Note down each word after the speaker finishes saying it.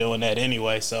doing that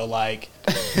anyway. So like,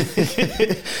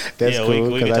 That's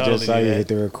cool because I just saw you hit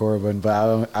the record button,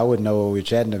 but I wouldn't know what we're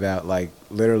chatting about. Like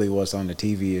literally, what's on the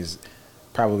TV is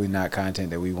probably not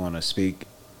content that we want to speak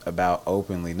about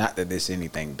openly. Not that there's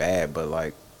anything bad, but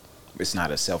like it's not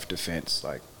a self-defense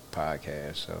like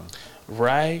podcast. So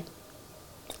right,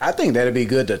 I think that'd be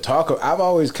good to talk. I've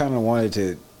always kind of wanted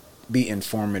to be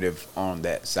informative on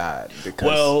that side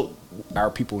because our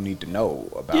people need to know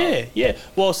about. Yeah.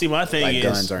 Well, see, my thing is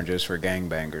guns aren't just for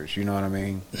gangbangers. You know what I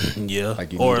mean? Yeah.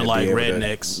 Like you or need to like be able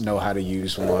rednecks. to know how to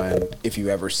use one if you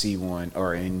ever see one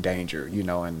or in danger. You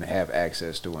know, and have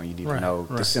access to one. You need to know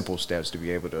the simple steps to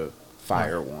be able to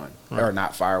fire one or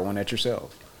not fire one at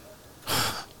yourself.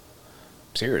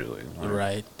 Seriously.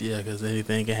 Right. Yeah, because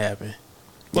anything can happen.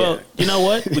 Well, you know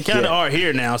what? We kind of are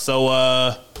here now,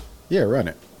 so yeah, run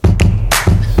it.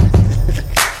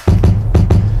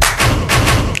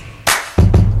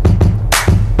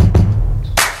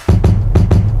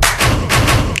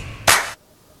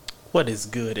 What is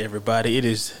good, everybody? It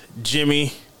is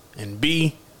Jimmy and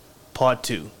B, part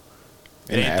 2.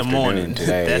 It ain't the morning.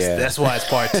 Today, that's why it's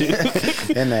part 2.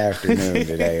 In the afternoon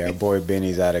today. Our boy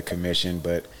Benny's out of commission,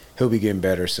 but he'll be getting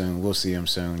better soon. We'll see him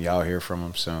soon. Y'all hear from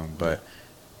him soon. But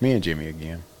me and Jimmy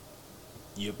again.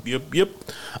 Yep.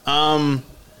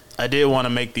 I did want to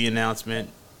make the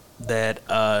announcement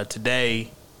that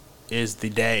today is the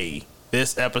day.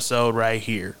 This episode right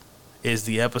here is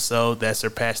the episode that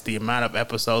surpassed the amount of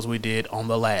episodes we did on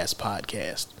the last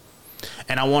podcast.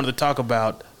 And I wanted to talk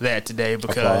about that today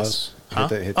because...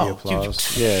 Applause. Hit the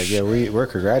applause. Yeah, we're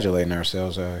congratulating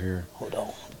ourselves out here. Hold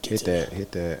on. Hit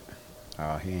that.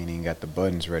 Oh, he ain't even got the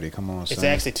buttons ready. Come on, son. It's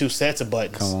actually 2 sets of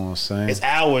buttons. Come on, son. It's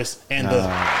ours and the... You know what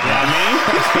I mean?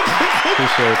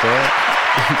 Appreciate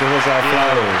that. Give us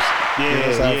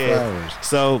our flowers.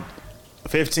 So,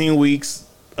 15 weeks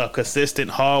of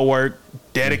consistent hard work,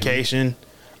 dedication.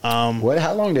 Mm-hmm.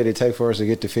 How long did it take for us to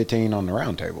get to 15 on the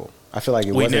round table? I feel like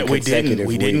it wasn't consecutive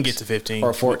We didn't get to 15.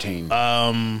 Or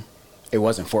 14. It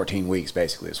wasn't 14 weeks,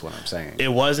 basically, is what I'm saying. It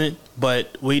wasn't,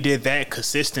 but we did that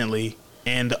consistently.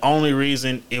 And the only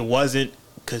reason it wasn't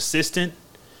consistent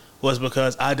was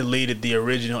because I deleted the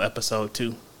original episode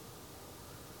 2.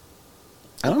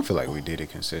 I don't feel like we did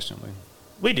it consistently.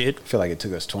 We did. I feel like it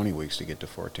took us 20 weeks to get to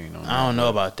 14 on I don't know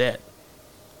about that.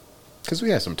 Because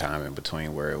we had some time in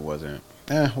between where it wasn't,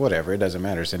 whatever, it doesn't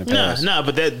matter. It's in the past. No,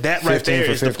 but that right there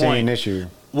is the point. This year.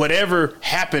 Whatever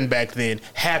happened back then.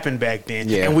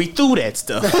 Yeah. And we threw that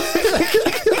stuff.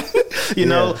 you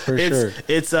know, sure.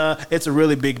 It's a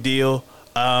really big deal.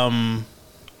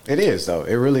 It is, though.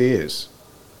 It really is.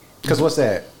 Because what's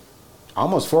that?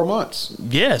 Almost 4 months.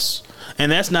 Yes.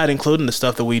 And that's not including the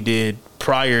stuff that we did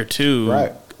prior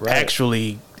to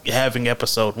actually having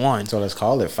episode 1. So let's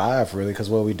call it 5, really, because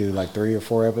what we do, like 3 or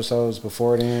 4 episodes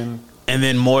before then? And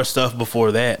then more stuff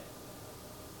before that.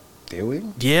 Did we?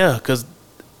 Yeah, because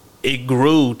it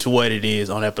grew to what it is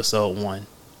on episode 1.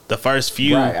 The first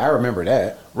few. Right, I remember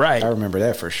that. Right. I remember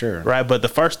that for sure. Right, but the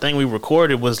first thing we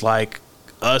recorded was like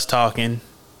us talking.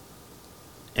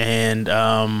 And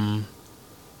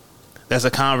that's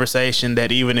a conversation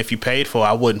that even if you paid for,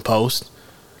 I wouldn't post.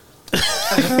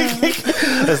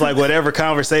 It's like whatever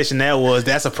conversation that was,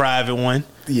 that's a private one.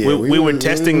 Yeah, we were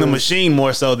testing the machine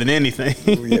more so than anything.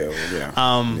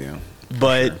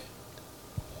 But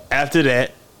after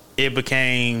that, it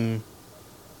became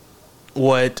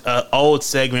what an old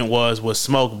segment was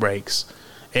smoke breaks.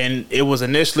 And it was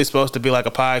initially supposed to be like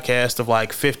a podcast of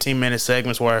like 15-minute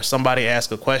segments where somebody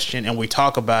asks a question and we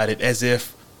talk about it as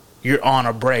if you're on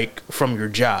a break from your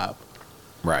job.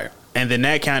 Right. And then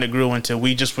that kind of grew into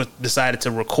we just decided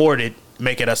to record it,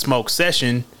 make it a smoke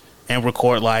session, and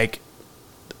record like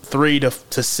 3 to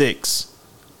 6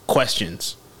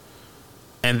 questions.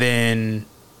 And then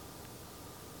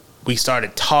we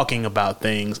started talking about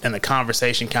things, and the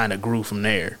conversation kind of grew from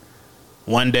there.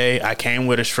 One day I came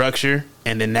with a structure,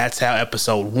 and then that's how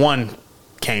episode 1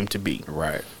 came to be.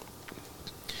 Right.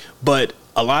 But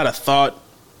a lot of thought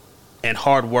and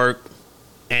hard work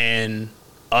and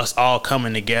us all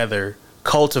coming together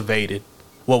cultivated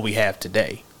what we have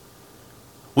today.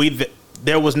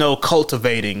 There was no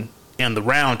cultivating in the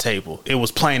round table. It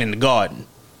was playing in the garden.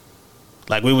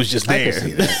 Like we was just there. I can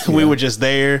see that, We were just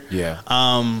there. Yeah.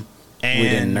 And we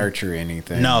didn't nurture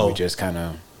anything. No. We just kind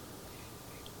of,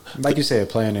 like you said,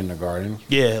 playing in the garden.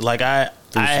 Yeah, like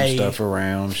threw some stuff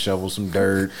around, shovel some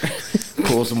dirt,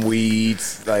 pull some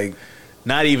weeds, like.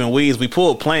 Not even weeds. We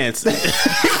pulled plants.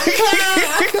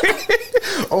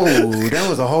 Oh, that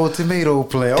was a whole tomato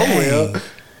plant. Oh, well.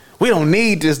 we don't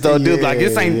need this though, dude. Like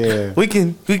this ain't. We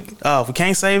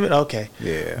can't save it. Okay.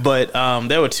 Yeah. But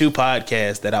there were 2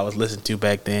 podcasts that I was listening to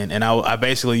back then, and I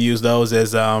basically used those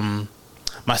as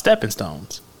my stepping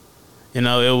stones. You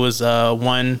know, it was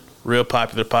one real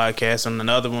popular podcast, and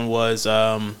another one was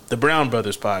the Brown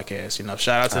Brothers podcast. You know,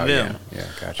 shout out to them. Yeah,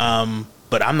 gotcha.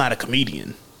 But I'm not a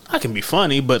comedian. I can be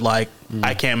funny, but like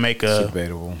I can't make a. It's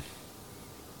debatable.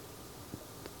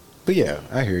 But yeah,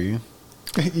 I hear you.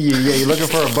 Yeah, you looking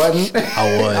for a button?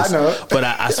 I was. I know. But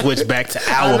I switched back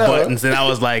to our buttons, and I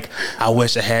was like, I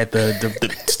wish I had the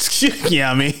you know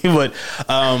what I mean? But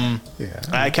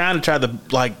I kind of tried to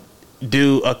like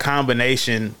do a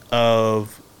combination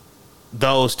of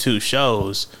those 2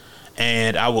 shows,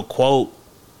 and I would quote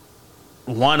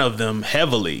one of them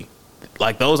heavily.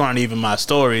 Like those aren't even my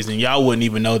stories, and y'all wouldn't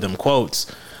even know them quotes.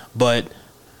 But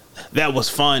that was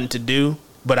fun to do.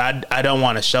 But I don't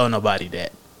want to show nobody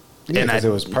that. Yeah, because it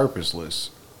was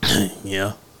purposeless.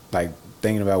 Yeah. Like,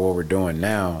 thinking about what we're doing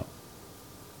now,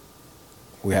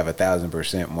 we have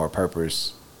 1,000% more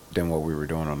purpose than what we were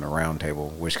doing on the round table,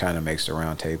 which kind of makes the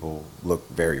round table look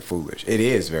very foolish. It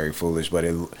is very foolish, but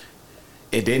it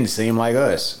didn't seem like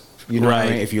us. You know what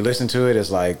I mean? If you listen to it, it's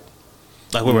like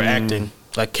we were acting.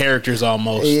 Like characters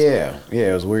almost. Yeah,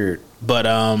 it was weird. But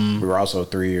we were also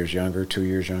 2 years younger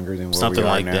than what we are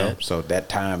like now. That. So that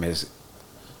time has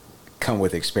come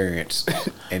with experience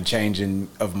and changing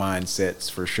of mindsets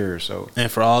for sure. So,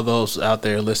 and for all those out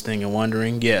there listening and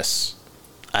wondering, yes,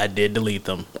 I did delete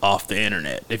them off the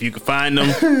internet. If you could find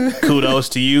them, kudos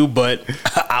to you, but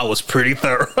I was pretty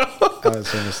thorough. I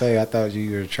was going to say, I thought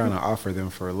you were trying to offer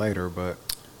them for later, but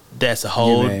that's a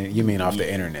whole. You mean off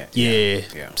the internet?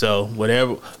 Yeah. So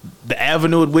whatever the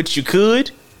avenue at which you could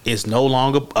is no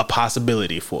longer a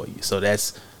possibility for you. So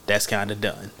that's kind of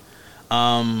done.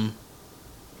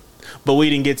 But we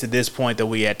didn't get to this point that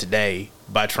we at today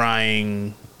by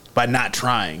not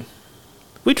trying.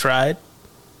 We tried.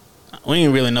 We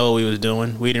didn't really know what we was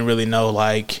doing. We didn't really know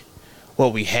like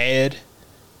what we had,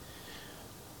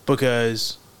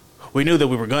 because we knew that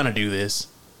we were gonna do this,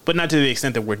 but not to the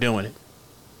extent that we're doing it.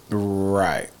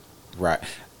 Right.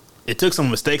 It took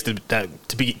some mistakes to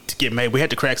get made. We had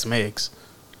to crack some eggs.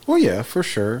 Well, yeah, for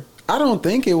sure. I don't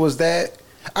think it was that.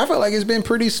 I feel like it's been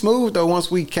pretty smooth though.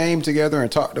 Once we came together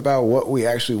and talked about what we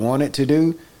actually wanted to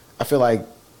do, I feel like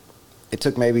it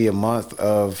took maybe a month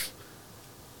of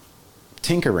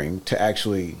tinkering to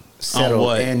actually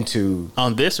settle into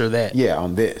on this or that. Yeah,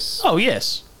 on this. Oh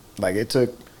yes. Like it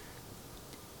took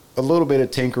a little bit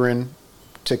of tinkering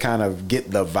to kind of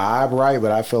get the vibe right,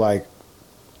 but I feel like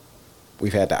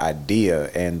we've had the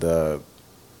idea and the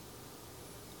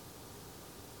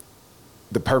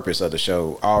purpose of the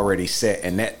show already set,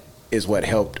 and that is what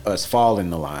helped us fall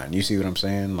in the line. You see what I'm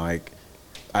saying? Like,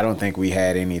 I don't think we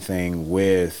had anything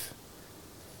with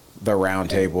the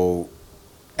round table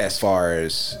as far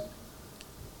as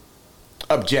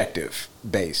objective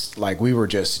based. Like, we were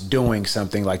just doing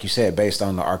something, like you said, based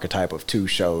on the archetype of 2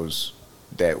 shows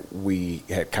that we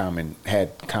had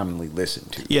commonly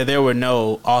listened to. Yeah, there were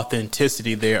no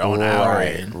authenticity there on our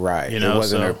end. Right. You know, it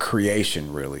wasn't a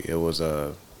creation, really. It was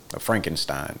a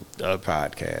Frankenstein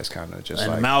podcast, kind of just an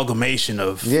like amalgamation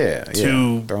of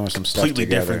 2 throwing some completely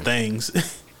different things.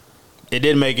 It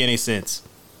didn't make any sense.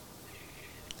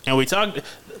 And we talked.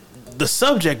 The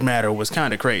subject matter was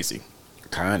kind of crazy.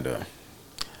 Kinda.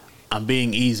 I'm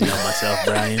being easy on myself,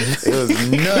 Brian. It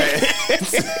was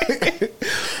nuts.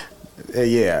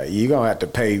 Yeah, you're gonna have to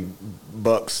pay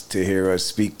bucks to hear us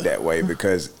speak that way,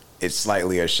 because it's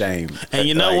slightly a shame. And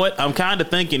you know what? I'm kind of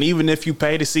thinking, even if you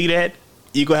pay to see that,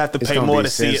 you're going to have to pay more to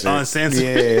see it uncensored.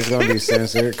 Yeah, it's going to be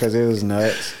censored because it was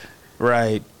nuts.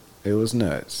 Right. It was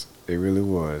nuts. It really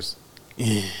was.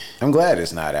 Yeah. I'm glad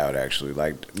it's not out, actually.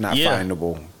 Like, not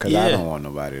findable, because I don't want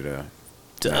nobody to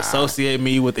associate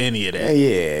me with any of that.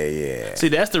 Yeah. See,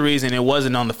 that's the reason it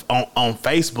wasn't on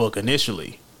Facebook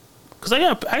initially. Because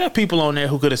I got people on there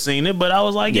who could have seen it, but I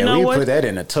was like, you know what? Yeah, we put that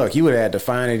in a tuck. You would have had to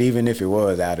find it even if it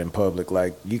was out in public.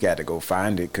 Like, you got to go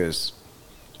find it, because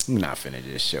I'm not finna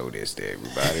just show this to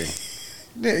everybody.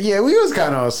 Yeah, we was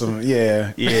kind of awesome.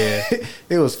 Yeah.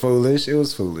 It was foolish. It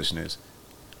was foolishness.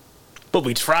 But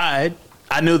we tried.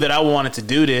 I knew that I wanted to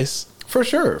do this. For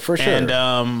sure.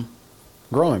 And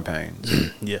growing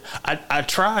pains. Yeah. I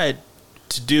tried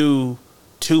to do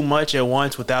too much at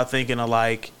once without thinking of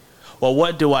like, well,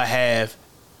 what do I have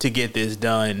to get this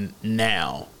done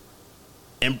now?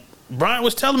 And Brian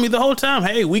was telling me the whole time,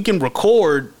 hey, we can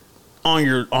record on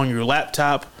your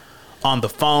laptop, on the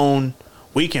phone.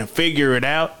 We can figure it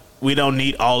out. We don't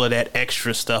need all of that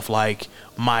extra stuff like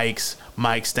mics,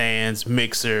 mic stands,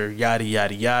 mixer, yada,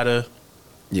 yada, yada.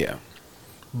 Yeah.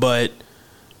 but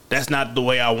that's not the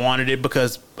way I wanted it,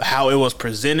 because how it was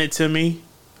presented to me,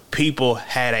 people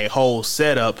had a whole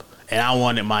setup and I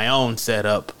wanted my own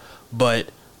setup, but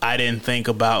I didn't think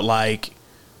about like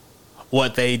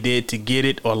what they did to get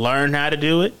it or learn how to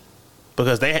do it,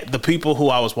 because the people who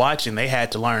I was watching, they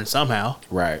had to learn somehow.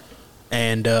 Right.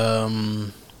 And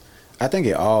I think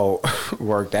it all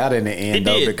worked out in the end,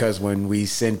 though, because when we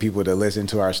send people to listen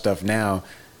to our stuff now,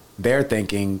 they're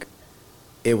thinking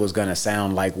it was going to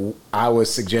sound like I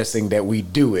was suggesting that we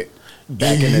do it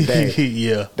back in the day.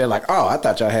 Yeah. They're like, oh, I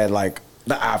thought y'all had like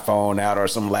the iPhone out or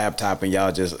some laptop and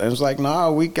y'all just, it was like,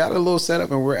 no, we got a little setup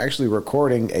and we're actually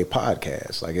recording a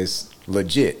podcast. Like, it's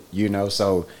legit, you know?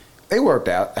 So it worked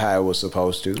out how it was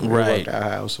supposed to. Right. It worked out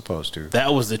how it was supposed to.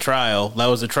 That was the trial. That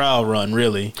was the trial run,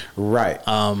 really. Right.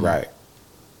 Right.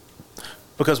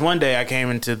 Because one day I came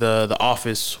into the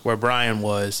office where Brian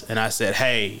was, and I said,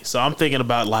 hey, so I'm thinking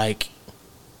about like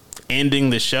ending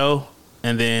the show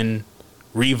and then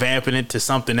revamping it to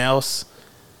something else.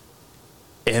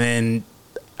 And then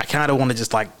I kind of want to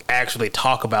just like actually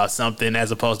talk about something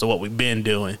as opposed to what we've been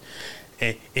doing.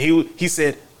 And he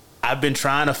said, I've been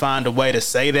trying to find a way to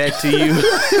say that to you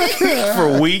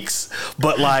for weeks,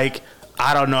 but like,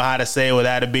 I don't know how to say it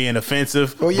without it being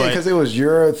offensive. Well, yeah, because it was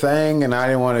your thing, and I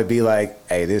didn't want to be like,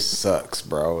 hey, this sucks,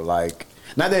 bro. Like,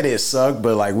 not that it sucked,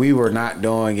 but like we were not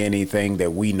doing anything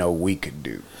that we know we could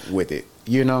do with it,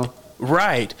 you know?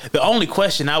 Right. The only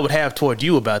question I would have toward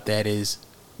you about that is,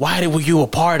 why were you a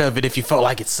part of it if you felt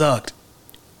like it sucked?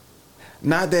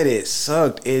 Not that it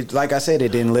sucked. It, like I said,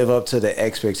 it didn't live up to the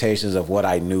expectations of what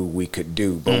I knew we could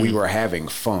do, but we were having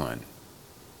fun.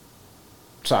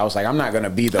 So I was like, I'm not going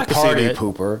to be the party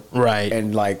pooper. Right.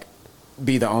 And like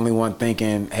be the only one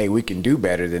thinking, hey, we can do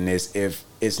better than this if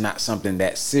it's not something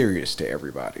that serious to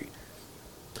everybody.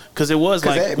 Because it was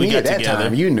like we got at that together.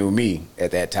 time, you knew me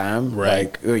at that time.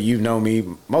 Right. Like, you've known me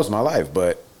most of my life,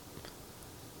 but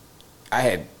I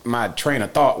had my train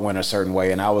of thought went a certain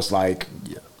way, and I was like,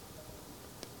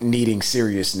 needing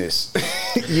seriousness.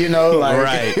 You know? Like,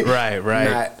 right.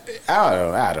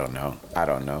 I don't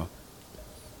know.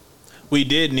 We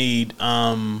did need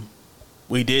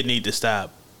to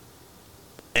stop.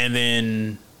 And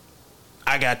then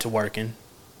I got to working.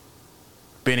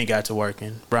 Benny got to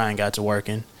working. Brian got to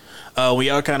working. We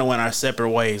all kind of went our separate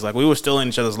ways. Like, we were still in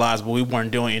each other's lives, but we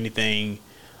weren't doing anything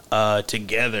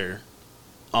together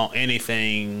on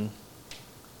anything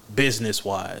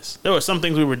business-wise. There were some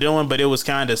things we were doing, but it was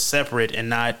kind of separate and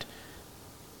not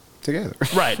together.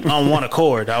 Right, on one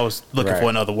accord. I was looking for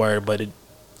another word, but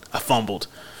I fumbled.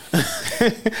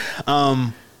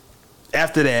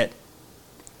 After that,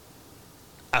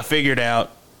 I figured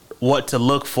out what to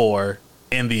look for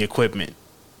in the equipment.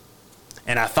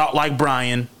 And I thought like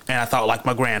Brian, and I thought like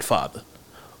my grandfather.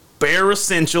 Bare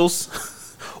essentials.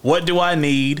 What do I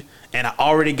need? And I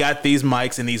already got these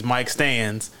mics and these mic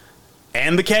stands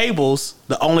and the cables.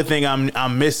 The only thing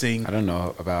I'm missing. I don't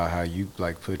know about how you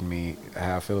like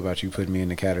how I feel about you putting me in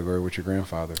the category with your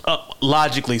grandfather.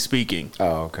 Logically speaking.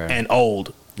 Oh, okay. And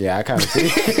old. Yeah, I kind of see.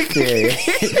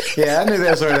 Yeah, I knew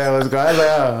that's where that was going. I was like,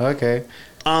 oh, okay.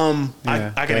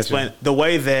 I can explain the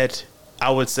way that I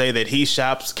would say that he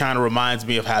shops kind of reminds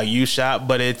me of how you shop,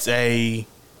 but it's a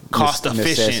cost efficient,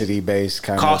 necessity based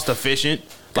kind cost efficient.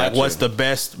 Gotcha. Like, what's the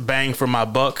best bang for my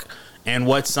buck, and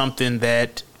what's something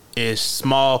that is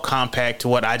small, compact to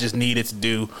what I just needed to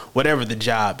do, whatever the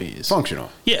job is. Functional.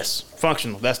 Yes,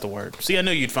 functional. That's the word. See, I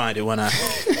knew you'd find it when I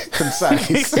concise.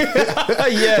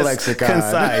 Yes, lexicon.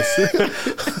 Concise.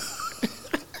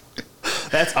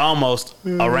 That's almost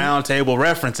a round table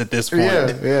reference at this point.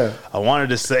 Yeah. I wanted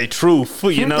to say truth,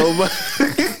 you know, but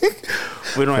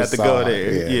we don't have to go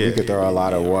there. Yeah, we could throw a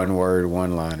lot of one-word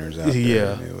one-liners out there.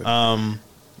 Yeah. And it would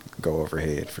go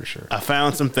overhead for sure. I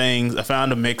found some things. I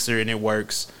found a mixer, and it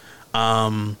works.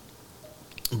 Brian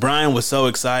was so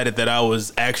excited that I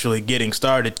was actually getting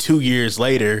started 2 years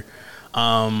later.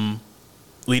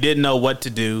 We didn't know what to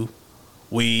do.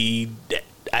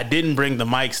 I didn't bring the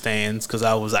mic stands because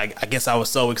I guess I was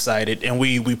so excited, and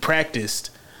we practiced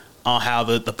on how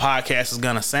the podcast is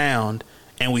gonna sound,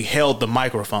 and we held the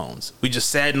microphones. We just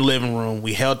sat in the living room.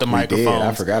 We held the microphones.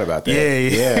 I forgot about that.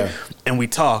 Yeah. And we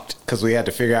talked because we had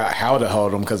to figure out how to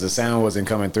hold them because the sound wasn't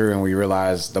coming through, and we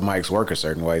realized the mics work a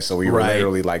certain way. So we were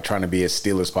literally like trying to be as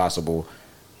still as possible.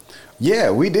 Yeah,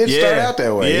 we did start out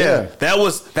that way. Yeah. That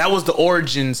was the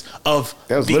origins of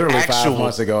that was literally 5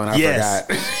 months ago, and I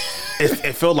forgot.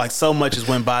 It felt like so much has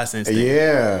went by since then.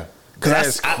 Yeah.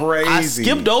 That's crazy. I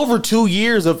skipped over 2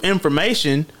 years of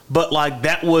information, but like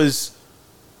that was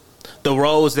the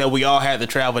roads that we all had to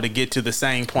travel to get to the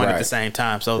same point at the same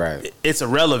time. So it's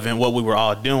irrelevant what we were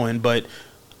all doing, but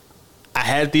I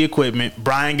had the equipment.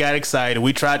 Brian got excited.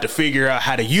 We tried to figure out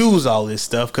how to use all this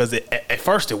stuff because at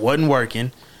first it wasn't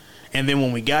working. And then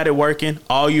when we got it working,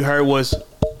 all you heard was...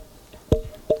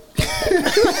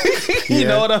 You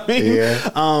know what I mean?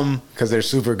 Yeah. Because they're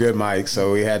super good mics,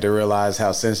 so we had to realize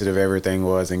how sensitive everything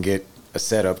was and get a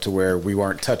setup to where we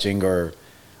weren't touching or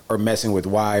messing with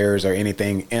wires or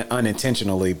anything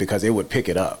unintentionally because it would pick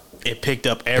it up. It picked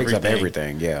up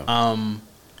everything. Yeah.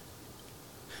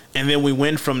 And then we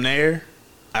went from there.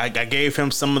 I gave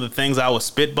him some of the things I was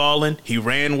spitballing. He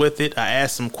ran with it. I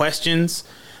asked some questions.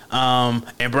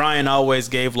 And Brian always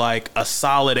gave like a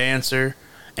solid answer.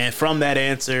 And from that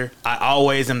answer, I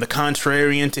always am the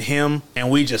contrarian to him, and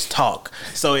we just talk.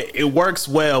 So it works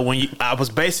well when I was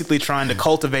basically trying to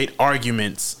cultivate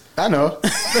arguments. I know.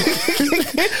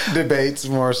 Debates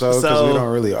more so because we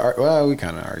don't really argue. Well, we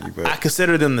kind of argue, but I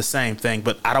consider them the same thing,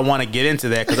 but I don't want to get into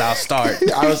that because I'll start.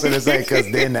 I was going to say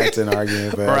because then that's an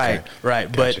argument. But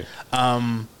right. Gotcha.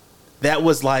 But that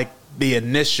was like the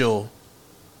initial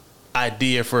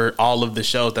idea for all of the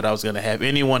shows that I was going to have.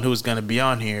 Anyone who was going to be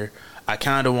on here, I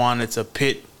kind of wanted to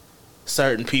pit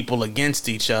certain people against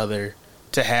each other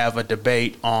to have a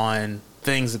debate on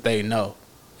things that they know.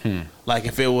 Like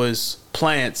if it was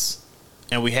plants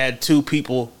and we had two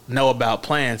people know about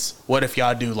plants, what if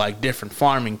y'all do like different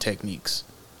farming techniques?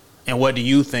 And what do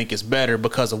you think is better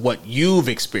because of what you've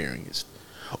experienced?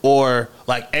 Or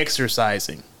like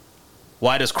exercising.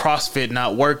 Why does CrossFit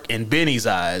not work in Benny's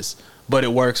eyes, but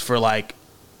it works for like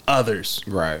others?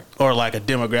 Right. Or like a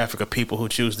demographic of people who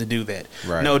choose to do that.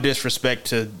 Right. No disrespect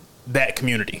to that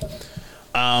community.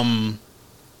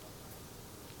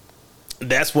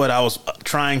 That's what I was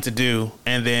trying to do.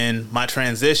 And then my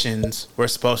transitions were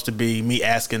supposed to be me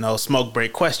asking those smoke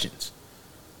break questions.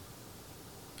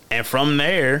 And from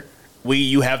there,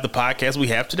 you have the podcast we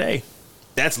have today.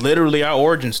 That's literally our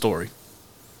origin story.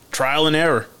 Trial and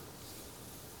error.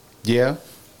 Yeah.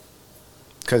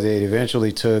 Because it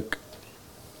eventually took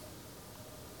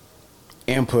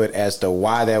input as to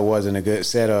why that wasn't a good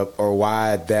setup or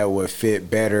why that would fit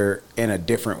better in a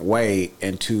different way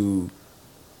into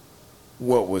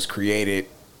what was created.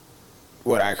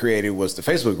 What I created was the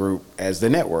Facebook group as the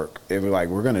network. They were like,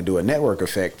 we're going to do a network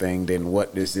effect thing. Then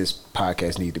what does this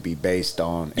podcast need to be based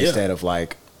on instead of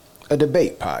like a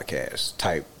debate podcast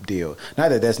type deal? Not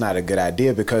that that's not a good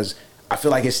idea because I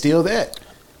feel like it's still that.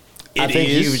 I think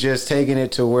you've just taken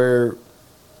it to where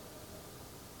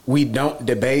we don't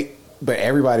debate, but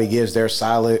everybody gives their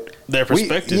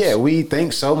perspectives. We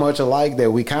think so much alike that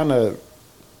we kind of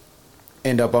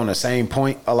end up on the same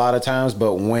point a lot of times,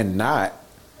 but when not,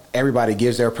 everybody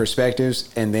gives their perspectives,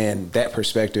 and then that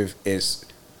perspective is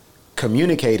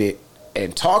communicated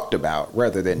and talked about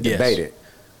rather than debated.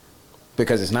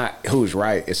 Because it's not who's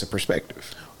right, it's a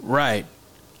perspective. Right.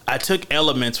 I took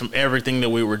elements from everything that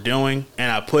we were doing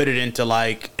and I put it into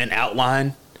like an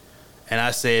outline, and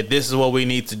I said, this is what we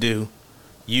need to do.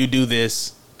 You do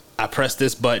this. I press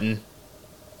this button.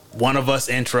 One of us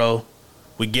intro.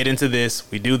 We get into this.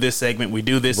 We do this segment. We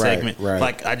do this segment. Right.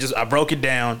 Like I broke it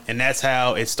down, and that's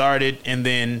how it started. And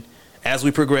then as we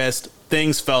progressed,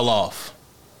 things fell off.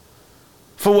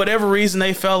 For whatever reason,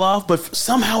 they fell off, but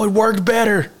somehow it worked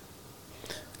better.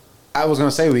 I was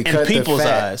gonna say we cut people's the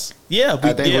fat. Eyes. Yeah,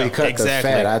 I think we cut the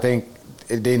fat. I think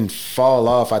it didn't fall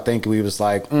off. I think we was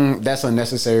like, that's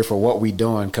unnecessary for what we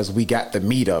doing because we got the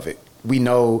meat of it. We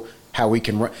know how we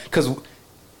can run. Because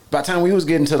by the time we was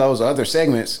getting to those other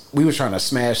segments, we was trying to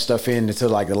smash stuff into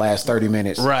like the last 30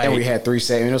 minutes. Right. And we had 3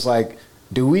 segments. It was like,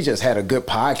 dude, we just had a good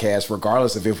podcast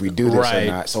regardless of if we do this or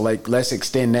not. So like, let's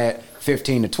extend that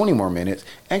 15 to 20 more minutes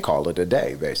and call it a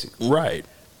day, basically. Right.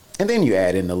 And then you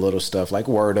add in the little stuff like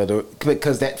word of the,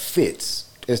 because that fits.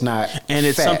 It's not and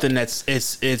it's fat. Something that's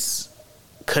it's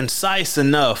concise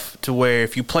enough to where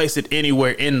if you place it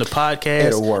anywhere in the podcast,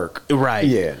 it'll work. Right.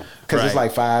 Yeah. Because it's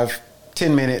like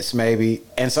 5-10 minutes maybe.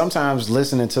 And sometimes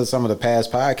listening to some of the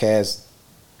past podcasts,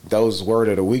 those word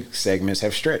of the week segments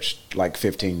have stretched like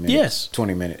 15 minutes,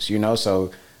 20 minutes, you know?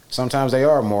 So sometimes they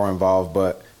are more involved,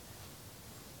 but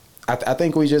I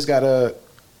think we just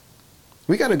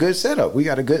we got a good setup. We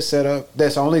got a good setup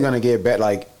that's only going to get better.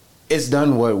 Like, it's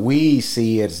done what we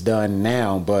see it's done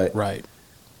now, but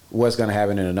what's going to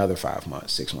happen in another 5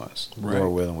 months, 6 months?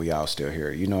 Lord willing, we all still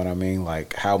here. You know what I mean?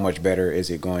 Like, how much better is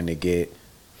it going to get?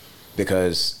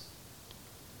 Because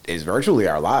it's virtually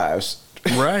our lives.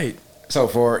 Right. So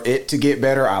for it to get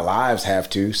better, our lives have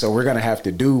to. So we're going to have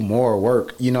to do more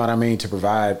work, you know what I mean, to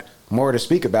provide more to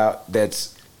speak about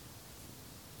that's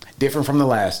different from the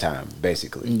last time,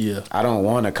 basically. Yeah. I don't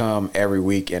want to come every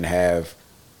week and have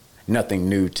nothing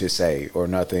new to say or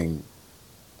nothing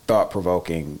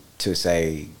thought-provoking to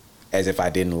say as if I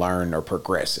didn't learn or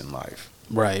progress in life.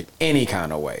 Right. Any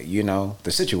kind of way, you know.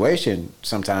 The situation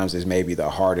sometimes is maybe the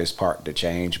hardest part to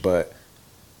change, but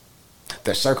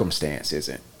the circumstance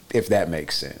isn't, if that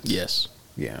makes sense. Yes.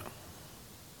 Yeah.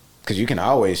 Because you can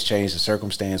always change the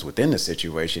circumstance within the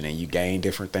situation, and you gain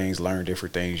different things, learn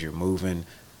different things. You're moving,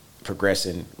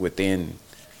 progressing within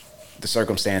the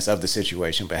circumstance of the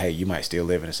situation. But hey, you might still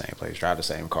live in the same place, drive the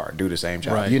same car, do the same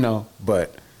job, right. you know.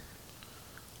 But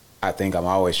I think I'm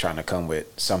always trying to come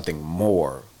with something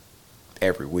more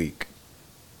every week.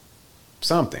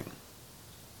 Something.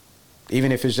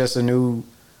 Even if it's just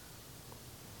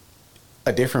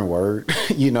a different word,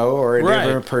 you know, or a right.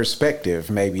 different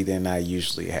perspective maybe than I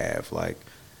usually have. Like,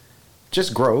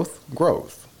 just growth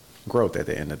at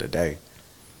the end of the day.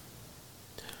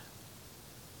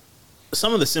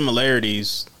 Some of the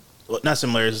similarities, not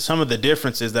similarities, some of the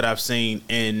differences that I've seen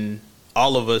in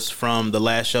all of us from the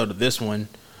last show to this one,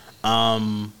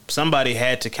 somebody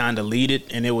had to kind of lead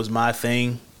it, and it was my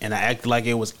thing, and I acted like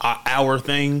it was our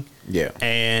thing. Yeah.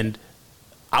 And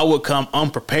I would come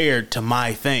unprepared to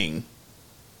my thing.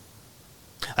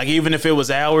 Like, even if it was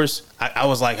ours, I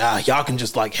was like, y'all can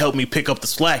just, like, help me pick up the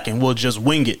slack, and we'll just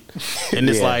wing it. And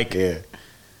it's yeah.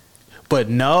 But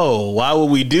no, why would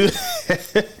we do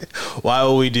that? Why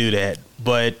would we do that?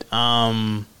 But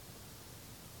I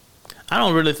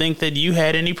don't really think that you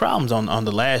had any problems on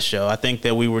the last show. I think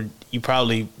that you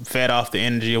probably fed off the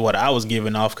energy of what I was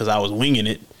giving off because I was winging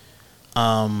it.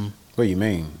 What do you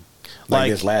mean?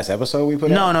 Like this last episode we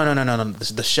put out? No. This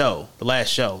is the show, the last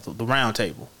show, the round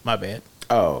table. My bad.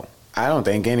 Oh, I don't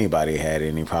think anybody had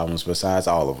any problems besides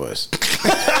all of us.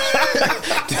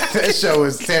 That show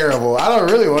was terrible. I don't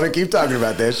really want to keep talking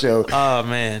about that show. Oh,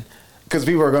 man. Because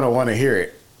people are going to want to hear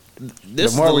it.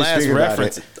 This is the last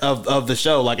reference of the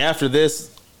show. Like, after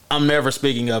this, I'm never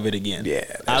speaking of it again. Yeah.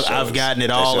 I've gotten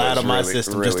it all out of my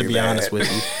system, really, just to be honest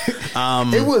with you.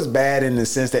 It was bad in the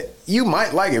sense that you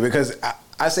might like it, because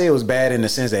I say it was bad in the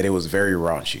sense that it was very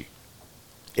raunchy.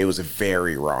 It was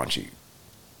very raunchy.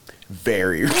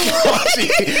 Very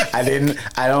raunchy.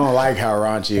 I don't like how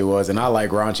raunchy it was, and I like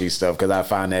raunchy stuff because I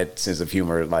find that sense of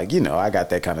humor, like, you know, I got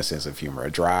that kind of sense of humor,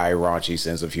 a dry, raunchy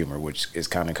sense of humor, which is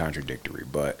kind of contradictory.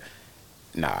 But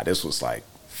nah, this was like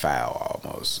foul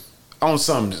almost on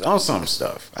some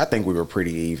stuff. I think we were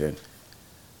pretty even.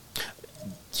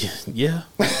 Yeah.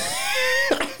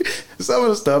 Some of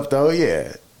the stuff though,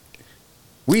 yeah.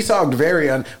 We talked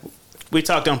we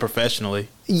talked unprofessionally.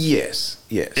 Yes.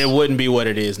 It wouldn't be what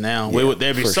it is now. Yeah,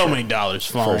 there'd be so many dollars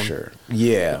flown. For sure.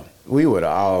 Yeah. We would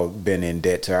have all been in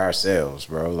debt to ourselves,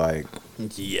 bro. Like,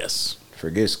 yes.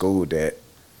 Forget school debt.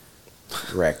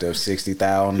 Racked up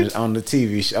 $60,000 on the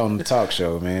TV show, on the talk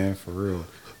show, man. For real.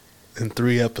 In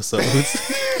 3 episodes.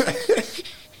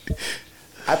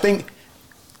 I think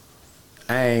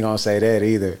I ain't gonna say that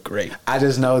either. Great. I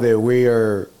just know that we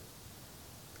are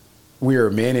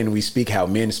men, and we speak how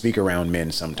men speak around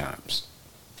men sometimes.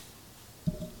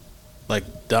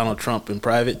 Like Donald Trump in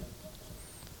private?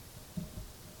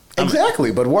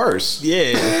 Exactly, but worse.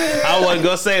 Yeah. I wasn't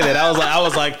gonna say that. I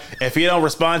was like, if he don't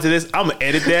respond to this, I'm gonna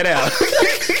edit that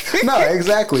out. No,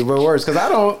 exactly, but worse. Because I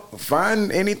don't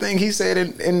find anything he said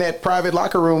in that private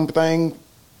locker room thing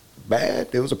bad.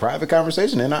 It was a private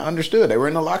conversation, and I understood. They were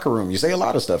in the locker room. You say a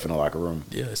lot of stuff in the locker room.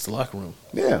 Yeah, it's the locker room.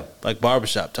 Yeah. Like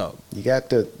barbershop talk. You got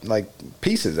the, like,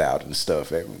 pieces out and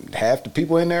stuff. Half the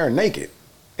people in there are naked.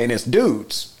 And it's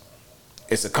dudes.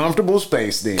 It's a comfortable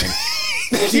space then.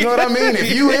 You know what I mean?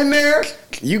 If you in there,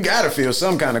 you got to feel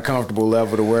some kind of comfortable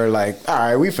level to where, like, all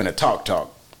right, we finna talk,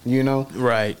 you know?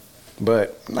 Right.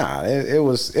 But nah, it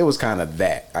was kind of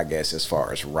that, I guess, as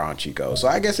far as raunchy goes. So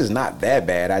I guess it's not that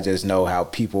bad. I just know how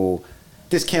people,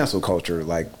 this cancel culture,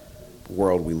 like,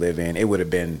 world we live in, it would have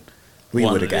been, we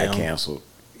would have got canceled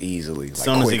easily. As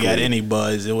soon as he got any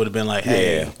buzz, it would have been like,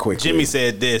 hey, quickly. Jimmy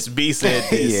said this, B said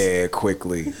this. Yeah,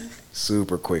 quickly.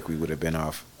 Super quick, we would have been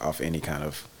off any kind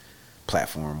of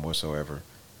platform whatsoever.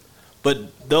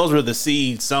 But those were the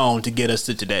seeds sown to get us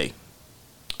to today.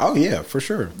 Oh yeah, for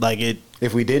sure. Like,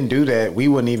 if we didn't do that, we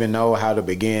wouldn't even know how to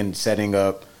begin setting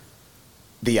up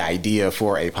the idea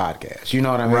for a podcast. You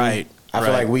know what I mean? Right. I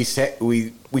feel like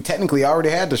we technically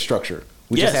already had the structure.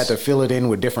 We just had to fill it in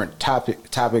with different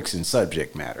topics and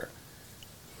subject matter.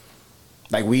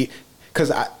 Like,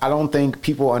 because I don't think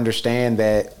people understand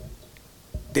that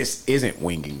this isn't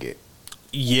winging it.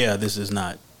 Yeah, this is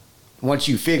not. Once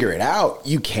you figure it out,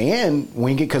 you can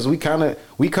wing it, because we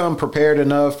come prepared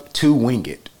enough to wing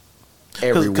it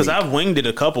every week. Because I've winged it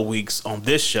a couple weeks on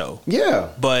this show. Yeah,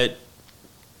 but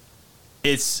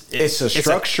it's a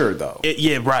structure though.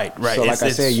 Yeah, right. So like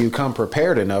I said, you come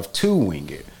prepared enough to wing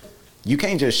it. You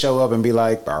can't just show up and be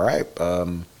like, all right,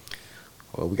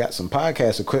 well, we got some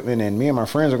podcast equipment and me and my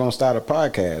friends are going to start a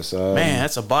podcast. Man,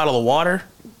 that's a bottle of water.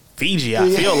 Fiji, I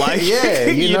feel like. Yeah,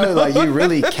 you know, like you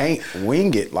really can't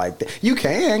wing it like that. You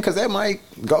can, because that might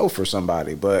go for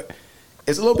somebody, but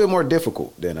it's a little bit more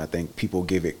difficult than I think people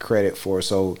give it credit for.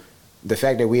 So the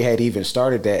fact that we had even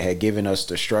started that had given us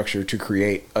the structure to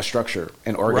create a structure,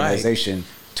 an organization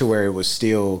to where it was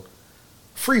still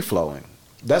free flowing.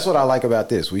 That's what I like about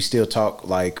this. We still talk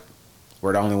like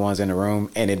we're the only ones in the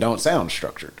room, and it don't sound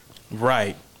structured.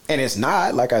 Right. And it's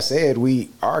not. Like I said, we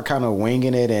are kind of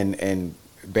winging it and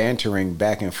bantering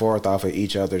back and forth off of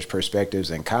each other's perspectives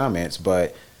and comments,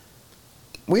 but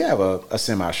we have a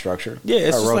semi-structure. Yeah,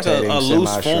 it's just like a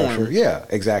loose form. Yeah,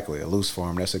 exactly. A loose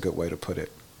form. That's a good way to put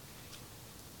it.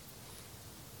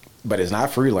 But it's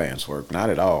not freelance work. Not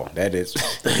at all. That is...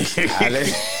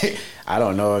 I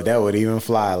don't know if that would even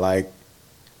fly. Like,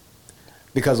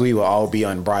 because we will all be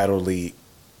unbridledly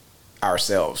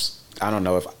ourselves. I don't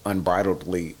know if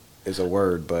unbridledly is a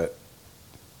word, but...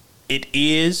 It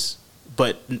is,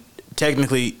 but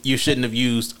technically you shouldn't have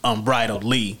used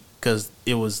unbridledly because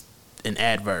it was an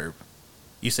adverb.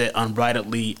 You said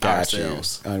unbridledly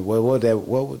ourselves. What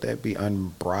would that be?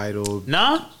 Unbridled?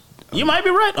 Nah, you might be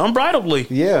right. Unbridledly.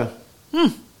 Yeah.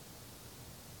 I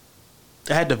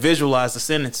had to visualize the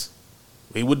sentence.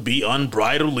 We would be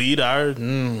unbridledly our...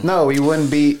 No, we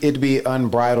wouldn't be... It'd be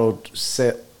unbridled...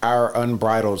 our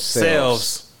unbridled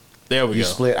selves. There we go. You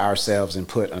split ourselves and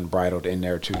put unbridled in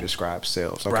there to describe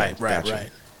selves. Okay,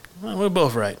 right. Well, we're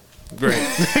both right. Great.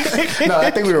 No,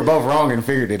 I think we were both wrong and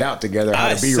figured it out together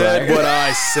how to be right. I said what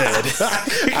I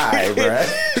said. All right,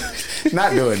 bro.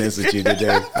 Not doing this with you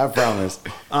today. I promise.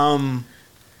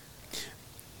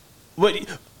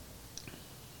 But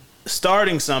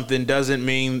starting something doesn't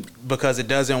mean because it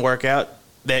doesn't work out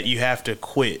that you have to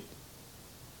quit.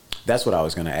 That's what I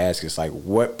was going to ask. It's like,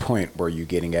 what point were you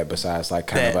getting at besides like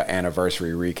kind of an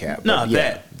anniversary recap? No,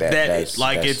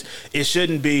 it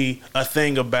shouldn't be a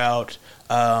thing about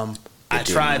I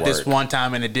tried this one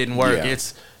time and it didn't work. Yeah.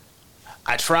 It's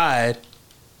I tried.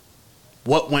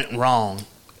 What went wrong?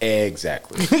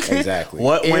 Exactly.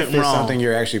 What went wrong? It's something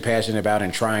you're actually passionate about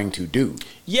and trying to do.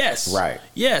 Yes. Right.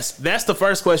 Yes. That's the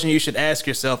first question you should ask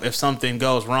yourself if something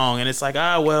goes wrong. And it's like,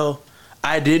 well,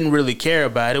 I didn't really care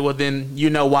about it. Well, then you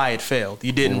know why it failed.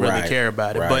 You didn't really care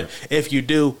about it. Right. But if you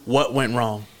do, what went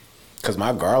wrong? Because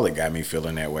my garlic got me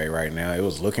feeling that way right now. It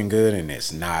was looking good and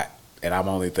it's not. And I'm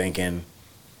only thinking,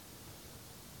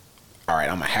 all right,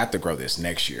 I'm going to have to grow this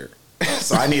next year.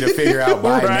 So I need to figure out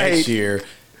by next year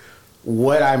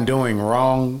what I'm doing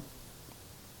wrong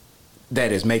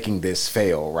that is making this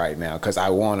fail right now. Because I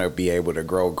want to be able to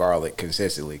grow garlic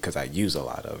consistently because I use a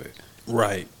lot of it.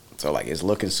 Right. So, like, it's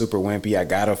looking super wimpy. I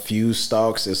got a few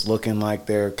stalks. It's looking like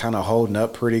they're kind of holding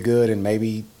up pretty good and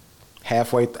maybe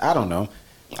halfway. I don't know.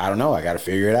 I got to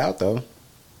figure it out, though.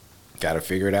 Got to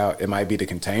figure it out. It might be the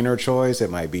container choice. It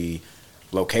might be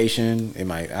location. It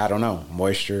might, I don't know,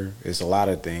 moisture. It's a lot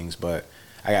of things, but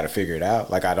I got to figure it out.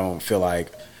 Like, I don't feel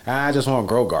like I just want to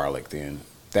grow garlic then.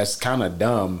 That's kind of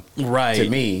dumb to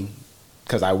me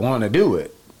because I want to do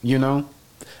it, you know?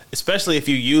 Especially if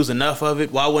you use enough of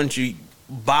it, why wouldn't you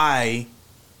buy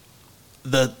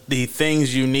the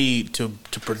things you need to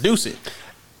produce it?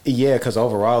 Yeah, because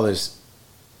overall it's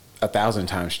 1,000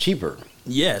 times cheaper.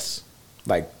 Yes.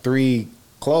 Like 3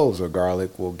 cloves of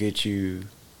garlic will get you,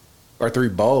 or 3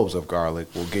 bulbs of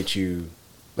garlic will get you,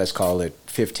 let's call it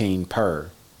 15 per.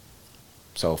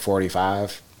 So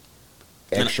 45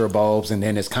 extra bulbs, and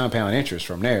then it's compound interest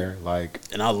from there. Like,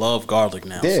 and I love garlic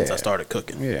now since I started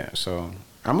cooking. Yeah, so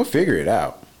I'm gonna figure it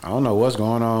out. I don't know what's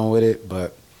going on with it,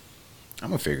 but I'm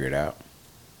gonna figure it out.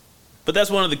 But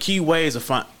that's one of the key ways of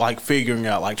figuring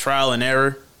out, like trial and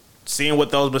error, seeing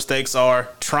what those mistakes are,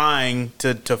 trying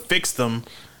to fix them,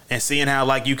 and seeing how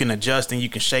like you can adjust and you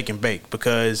can shake and bake.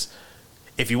 Because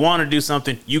if you want to do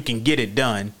something, you can get it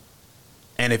done.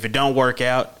 And if it don't work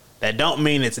out, that don't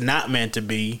mean it's not meant to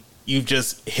be. You've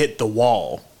just hit the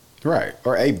wall. Right.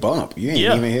 Or a bump. You ain't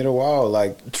even hit a wall.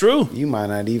 Like, true. You might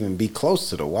not even be close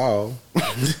to the wall.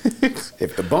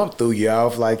 If the bump threw you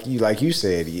off, like you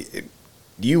said,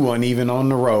 you wasn't even on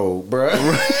the road, bro.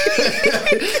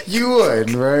 You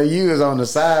wouldn't, bro. You was on the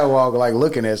sidewalk, like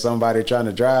looking at somebody trying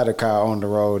to drive the car on the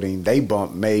road, and they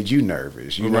bump made you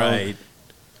nervous. You know? Right.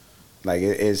 Like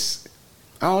it's,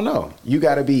 I don't know. You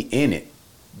got to be in it.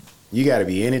 You got to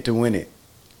be in it to win it.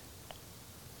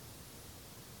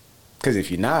 Because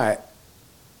if you're not,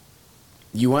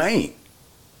 you ain't.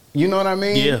 You know what I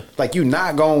mean? Yeah. Like, you're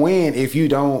not going to win if you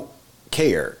don't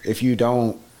care, if you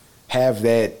don't have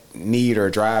that need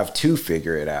or drive to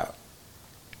figure it out.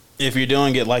 If you're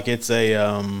doing it like it's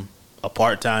a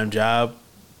part-time job,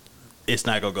 it's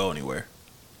not gonna go anywhere.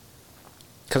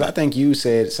 Because I think you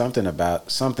said something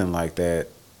like that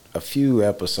a few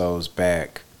episodes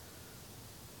back,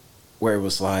 where it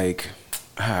was like,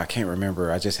 I can't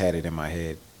remember. I just had it in my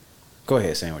head. Go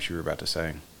ahead, saying what you were about to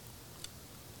say.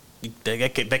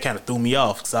 That kind of threw me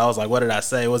off because I was like, what did I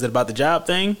say? Was it about the job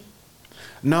thing?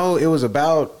 No, it was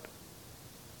about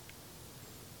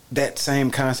that same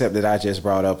concept that I just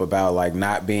brought up about like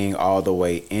not being all the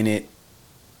way in it.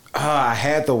 I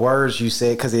had the words you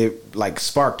said because it like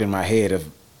sparked in my head of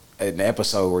an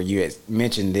episode where you had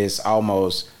mentioned this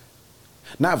almost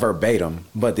not verbatim,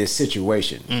 but this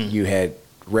situation. You had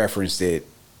referenced it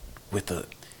with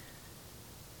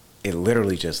it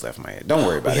literally just left my head. Don't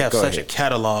worry about it. We have such a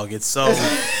catalog. It's so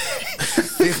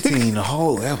 15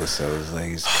 whole episodes.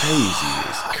 Like it's crazy.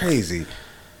 It's crazy.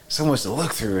 So much to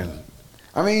look through, and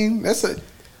I mean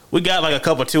we got like a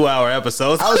couple 2-hour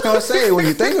episodes. I was gonna say when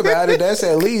you think about it, that's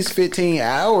at least 15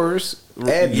 hours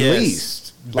at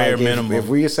least. Bare minimum. If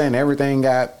we are saying everything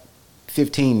got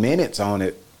 15 minutes on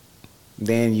it,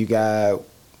 then you got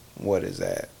what is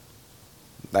that?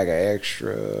 Like an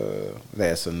extra.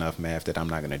 That's enough math that I'm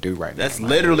not gonna do right now. That's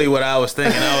literally what I was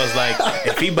thinking. I was like,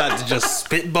 if he about to just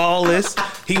spitball this,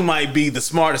 he might be the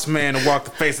smartest man to walk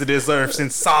the face of this earth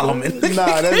since Solomon.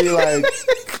 Nah, that'd be like,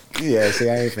 yeah. See,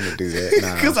 I ain't finna do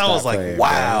that. Because I was like, playing,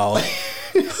 wow.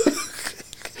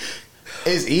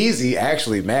 It's easy,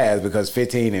 actually, math, because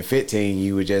 15 and 15,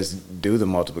 you would just do the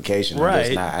multiplication.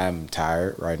 Right. I'm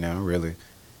tired right now, really.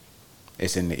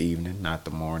 It's in the evening, not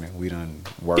the morning. We done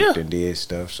worked and did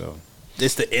stuff, so.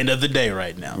 It's the end of the day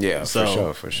right now. Yeah,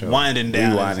 so for sure. Winding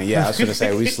down. I was going to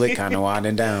say, we slick kind of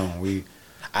winding down.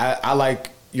 I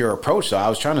like your approach, so I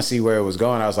was trying to see where it was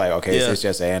going. I was like, okay, is this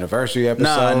just an anniversary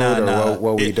episode? No.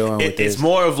 What we doing with this? It's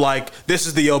more of like, this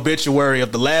is the obituary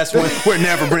of the last one. We're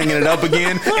never bringing it up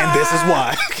again, and this is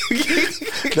why.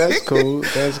 That's cool.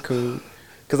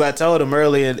 Because I told him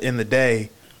earlier in the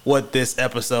day what this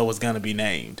episode was going to be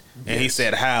named. And he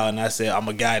said how, and I said, I'm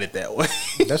going to guide it that way.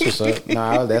 That's what's up.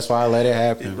 No, that's why I let it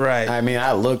happen. Right. I mean,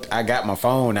 I got my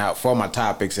phone out for my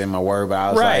topics and my word, but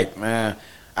I was like, man,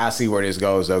 I see where this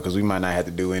goes, though, because we might not have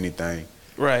to do anything.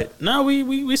 Right. No,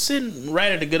 we sitting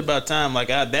right at a good about time. Like,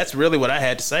 that's really what I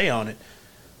had to say on it.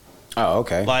 Oh,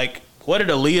 okay. Like, what did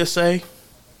Aaliyah say?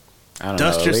 I don't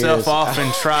Dust know. yourself off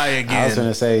and try again. I was going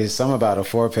to say something about a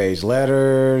 4-page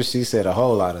letter. She said a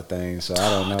whole lot of things, so I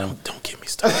don't know. Don't get me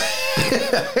started.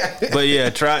 But yeah,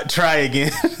 try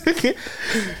again.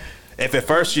 If at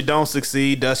first you don't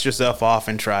succeed, dust yourself off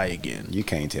and try again. You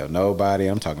can't tell nobody.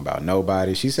 I'm talking about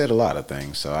nobody. She said a lot of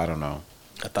things, so I don't know.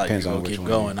 I thought you were going to keep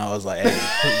going. I was like, hey.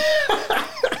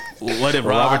 What did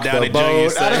Robert Downey Jr.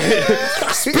 say?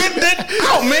 Spit that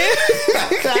out,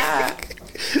 man.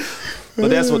 But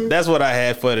that's what I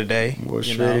had for today. More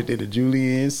shredded than a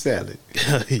julienne salad.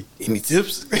 Any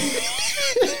tips?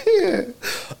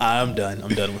 I'm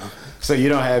done. So you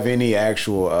don't have any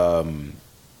actual,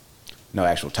 no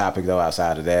actual topic though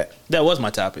outside of that? That was my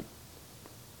topic.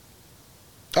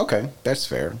 Okay, that's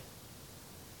fair.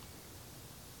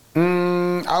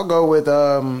 I'll go with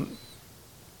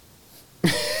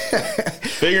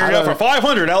figuring it out for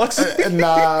 500, Alex.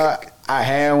 Nah, I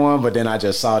had one, but then I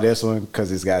just saw this one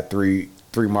because it's got three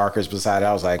markers beside it.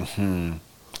 I was like,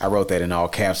 I wrote that in all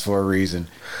caps for a reason.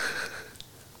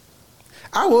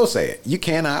 I will say it. You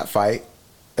cannot fight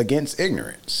against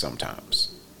ignorance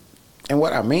sometimes. And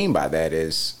what I mean by that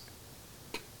is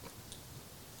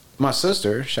my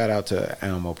sister, shout out to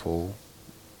Animal Pool,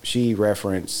 she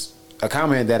referenced a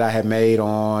comment that I had made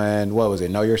on, what was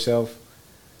it, Know Yourself?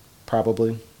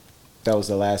 Probably. That was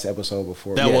the last episode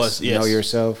before. That was, yes. Know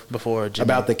Yourself. Before Jimmy.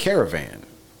 About the caravan.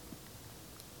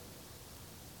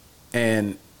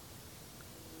 And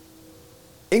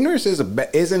ignorance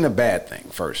isn't a bad thing,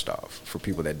 first off, for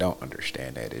people that don't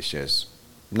understand that. It's just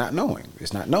not knowing.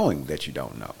 It's not knowing that you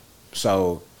don't know.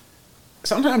 So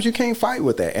sometimes you can't fight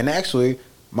with that. And actually,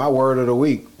 my word of the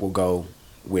week will go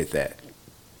with that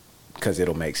because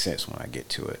it'll make sense when I get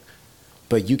to it.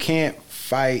 But you can't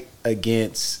fight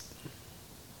against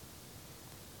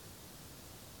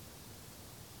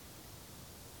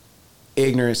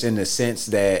ignorance in the sense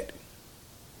that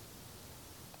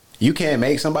you can't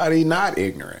make somebody not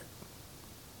ignorant.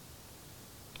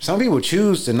 Some people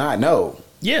choose to not know.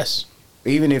 Yes.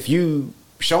 Even if you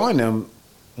showing them,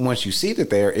 once you see that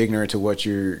they're ignorant to what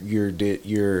you're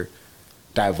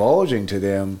divulging to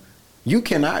them, you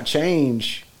cannot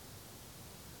change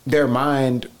their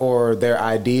mind or their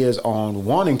ideas on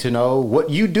wanting to know what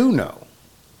you do know.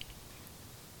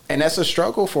 And that's a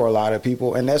struggle for a lot of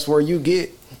people, and that's where you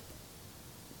get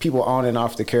people on and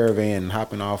off the caravan,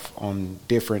 hopping off on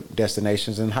different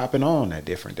destinations and hopping on at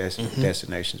different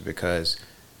destinations, because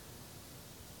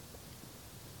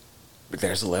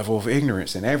there's a level of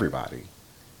ignorance in everybody.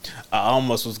 I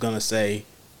almost was going to say,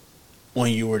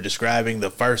 when you were describing the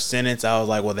first sentence, I was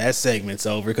like, well, that segment's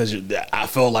over, because I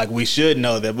feel like we should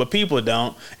know that, but people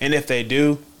don't. And if they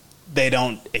do, they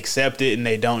don't accept it and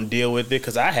they don't deal with it,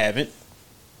 because I haven't.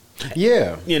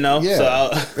 Yeah. You know? Yeah.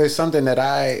 So there's something that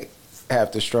I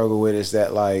have to struggle with, is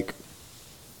that, like,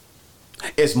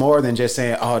 it's more than just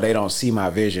saying, oh, they don't see my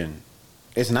vision.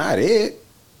 It's not it.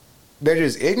 They're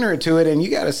just ignorant to it, and you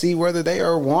got to see whether they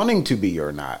are wanting to be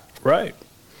or not. Right.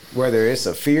 Whether it's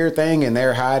a fear thing and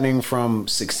they're hiding from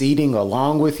succeeding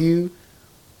along with you,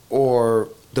 or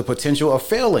the potential of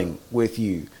failing with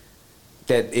you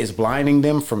that is blinding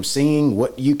them from seeing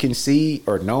what you can see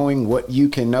or knowing what you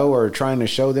can know or trying to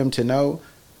show them to know.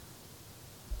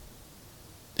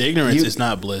 Ignorance is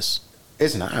not bliss.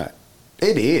 It's not.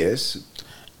 It is.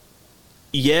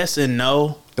 Yes and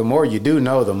no. The more you do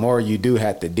know, the more you do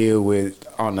have to deal with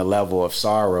on the level of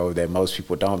sorrow that most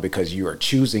people don't, because you are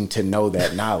choosing to know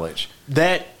that knowledge.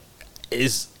 That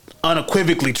is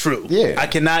unequivocally true. Yeah. I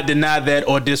cannot deny that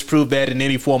or disprove that in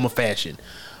any form or fashion.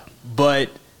 But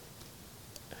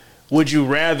would you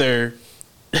rather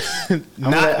I'm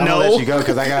gonna let you go,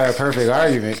 because I got a perfect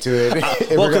argument to it.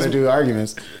 If we're going to do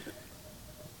arguments.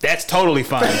 That's totally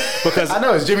fine, because I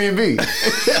know it's Jimmy and B.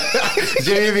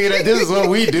 Jimmy and B, this is what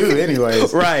we do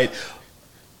anyways. Right.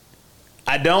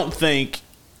 I don't think,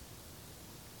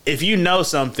 if you know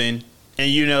something and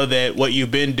you know that what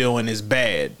you've been doing is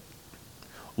bad,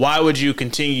 why would you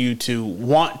continue to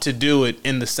want to do it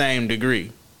in the same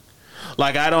degree?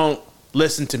 Like, I don't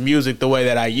listen to music the way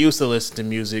that I used to listen to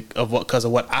music because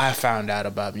of what I found out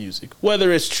about music.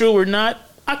 Whether it's true or not,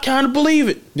 I kind of believe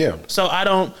it. Yeah. So I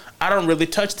don't really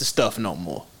touch the stuff no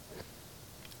more.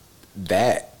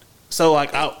 So,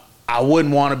 like, I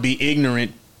wouldn't want to be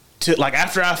ignorant to, like,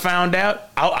 after I found out,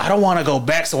 I don't want to go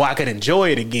back so I could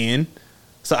enjoy it again.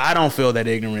 So I don't feel that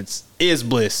ignorance is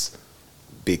bliss.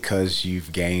 Because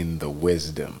you've gained the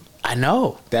wisdom. I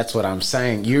know. That's what I'm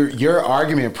saying. Your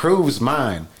argument proves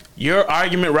mine. Your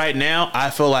argument right now, I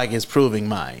feel like, is proving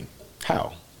mine.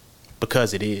 How?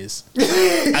 Because it is.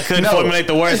 I couldn't formulate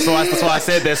the words, so that's why I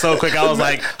said that so quick. I was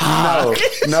like,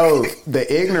 no. The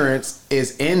ignorance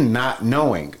is in not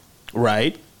knowing.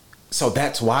 Right. So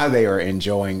that's why they are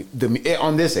enjoying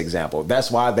on this example. That's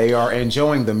why they are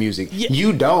enjoying the music. Yeah.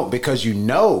 You don't, because you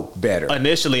know better.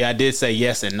 Initially, I did say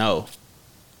yes and no.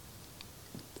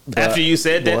 But after you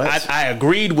said that, I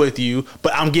agreed with you,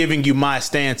 but I'm giving you my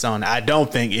stance on it. I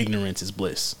don't think ignorance is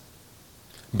bliss.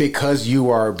 Because you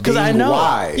are being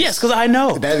wise. Yes, because I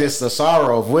know. That is the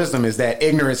sorrow of wisdom, is that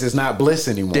ignorance is not bliss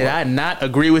anymore. Did I not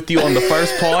agree with you on the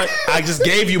first part? I just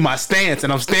gave you my stance,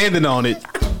 and I'm standing on it.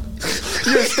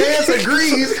 Your stance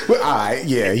agrees. All right,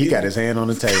 yeah, he got his hand on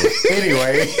the table.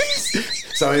 Anyway,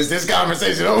 so is this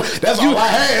conversation over? That's all I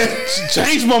had.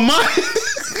 Changed my mind.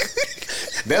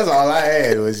 That's all I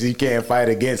had, was you can't fight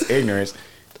against ignorance.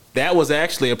 That was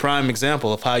actually a prime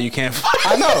example of how you can't fight.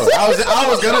 I know. I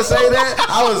was going to say that.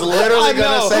 I was literally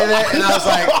going to say that. And I was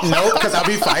like, nope, because I'll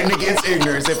be fighting against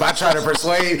ignorance if I try to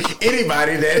persuade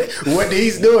anybody that what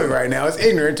he's doing right now is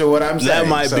ignorant to what I'm saying. That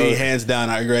might be hands down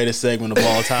our greatest segment of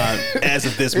all time as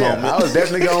of this moment. I was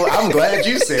definitely going, I'm glad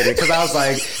you said it, because I was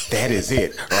like, that is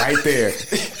it right there.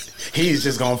 He's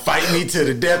just going to fight me to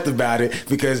the death about it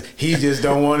because he just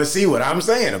don't want to see what I'm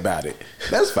saying about it.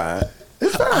 That's fine.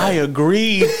 I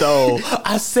agreed, though.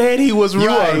 I said he was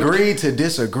right. You agreed to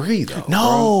disagree, though.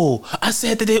 No, bro. I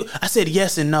said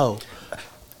yes and no.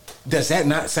 Does that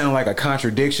not sound like a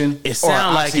contradiction? It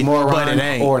sounds like it, but it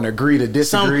ain't. Or an agree to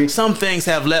disagree? Some things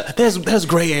have left. There's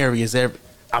gray areas there.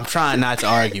 I'm trying not to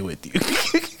argue with you.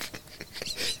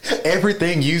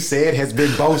 Everything you said has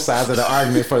been both sides of the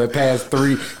argument for the past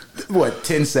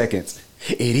 10 seconds.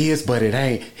 It is, but it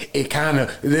ain't. It kind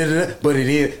of, but it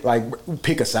is. Like,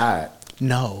 pick a side.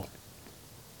 No.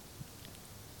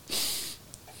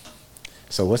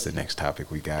 So what's the next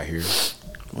topic we got here?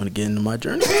 Want to get into my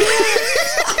journey?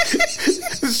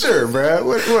 Sure, bro.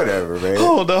 Whatever, man.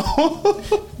 Hold on.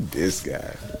 This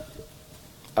guy.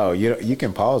 Oh, you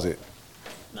can pause it.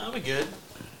 No, we good.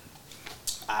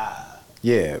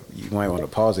 Yeah, you might want to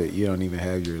pause it. You don't even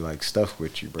have your stuff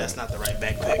with you, bro. That's not the right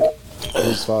backpack.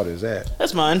 Whose fault is that?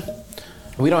 That's mine.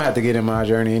 We don't have to get in my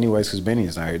journey anyways because Benny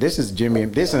is not here. This is Jimmy.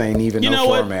 This ain't even no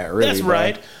format, really. That's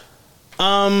right.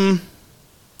 I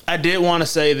did want to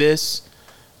say this.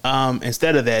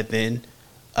 Instead of that, then,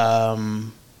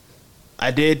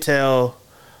 I did tell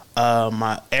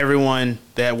everyone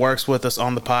that works with us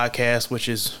on the podcast, which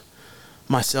is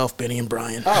Myself, Benny, and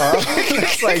Brian. Oh,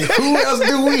 it's like, who else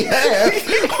do we have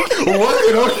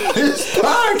working on this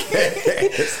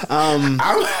podcast? I'm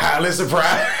highly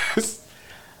surprised.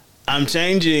 I'm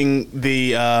changing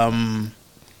the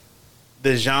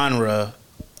genre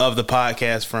of the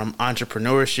podcast from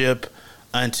entrepreneurship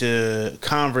unto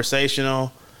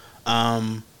conversational.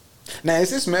 Now, is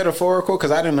this metaphorical?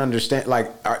 Because I didn't understand.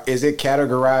 Like, is it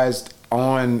categorized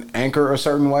on Anchor a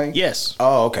certain way? Yes.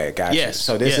 Oh, okay, gotcha. Yes.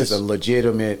 So this is a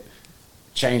legitimate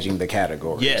changing the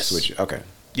category. Yes. Which, okay.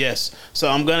 Yes. So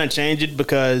I'm going to change it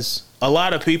because a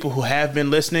lot of people who have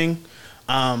been listening,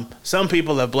 some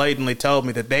people have blatantly told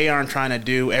me that they aren't trying to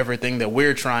do everything that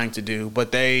we're trying to do,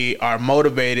 but they are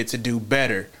motivated to do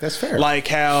better. That's fair. Like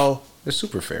how... That's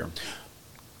super fair.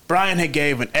 Brian had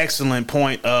gave an excellent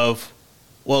point of,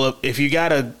 well, if you got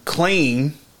to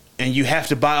clean... and you have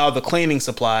to buy all the cleaning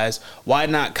supplies, why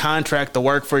not contract the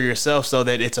work for yourself so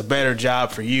that it's a better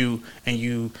job for you and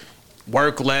you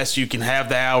work less, you can have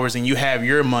the hours and you have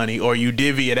your money, or you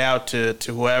divvy it out to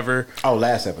whoever. Oh,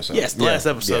 last episode. Yes, last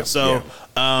episode.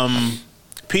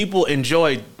 People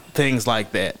enjoy things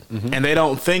like that, and they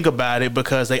don't think about it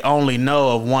because they only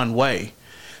know of one way.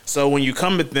 So when you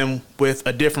come at them with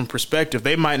a different perspective,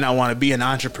 they might not want to be an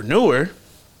entrepreneur,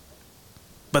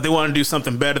 but they want to do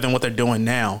something better than what they're doing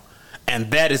now.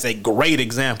 And that is a great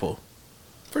example.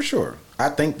 For sure. I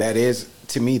think that is,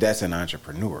 to me, that's an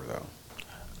entrepreneur, though.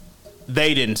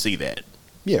 They didn't see that.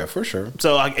 Yeah, for sure.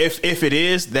 So like, if it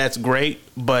is, that's great.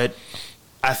 But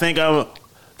I think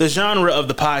the genre of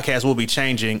the podcast will be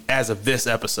changing as of this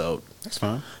episode. That's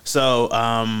fine. So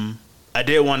I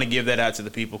did want to give that out to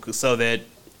the people so that.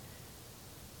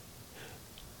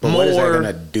 But what is that going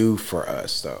to do for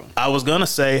us, though? I was going to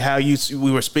say how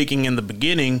we were speaking in the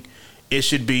beginning. It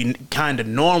should be kind of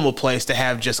normal place to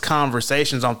have just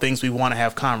conversations on things we want to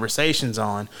have conversations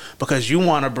on, because you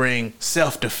want to bring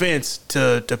self-defense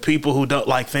to people who don't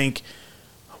think,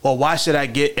 well, why should I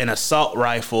get an assault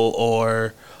rifle,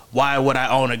 or why would I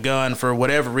own a gun for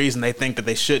whatever reason they think that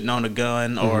they shouldn't own a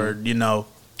gun, or,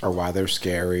 or why they're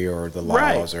scary, or the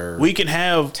laws are we can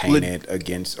have tainted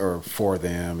against or for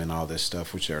them and all this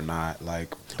stuff, which they're not.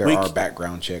 Like, there are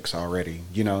background checks already.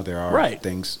 There are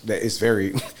things that it's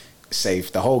very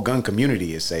safe. The whole gun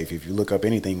community is safe. If you look up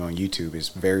anything on YouTube,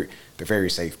 they're very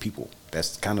safe people.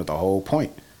 That's kind of the whole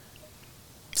point.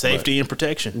 Safety and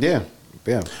protection. Yeah.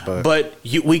 But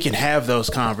we can have those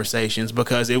conversations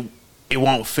because it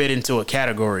won't fit into a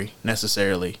category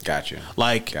necessarily. Gotcha.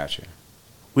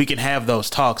 We can have those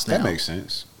talks now. That makes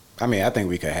sense. I mean, I think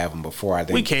we could have them before. I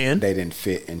think we can. They didn't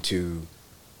fit into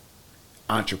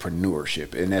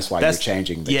entrepreneurship, and that's why you're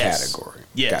changing the category.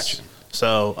 Yes. Gotcha.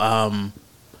 So,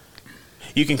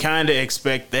 you can kind of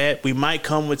expect that. We might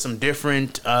come with some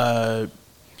different...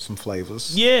 some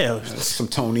flavors. Yeah. Some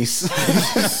Tonys.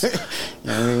 You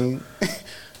know what I mean?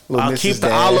 I'll keep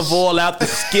the olive oil out the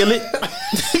skillet.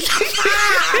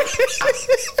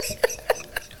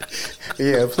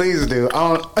 Yeah, please do.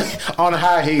 On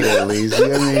high heat, at least. You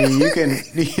know what I mean? You can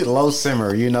low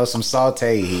simmer, some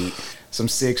saute heat. Some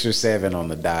 6 or 7 on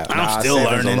the dial. I'm still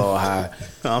learning. A little high.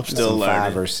 I'm still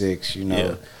learning. 5 or 6,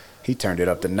 Yeah. He turned it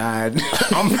up to 9.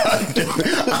 I'm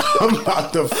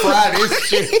about to fry this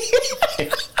chicken.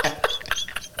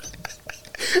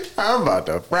 I'm about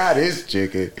to fry this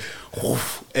chicken.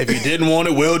 If you didn't want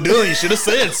it well done, you should have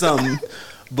said something.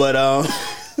 But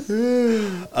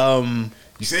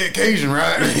you said Cajun,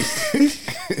 right?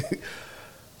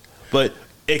 But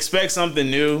expect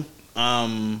something new.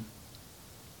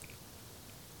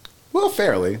 Well,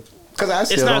 fairly. Because I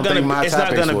still don't think my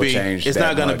topics will change. It's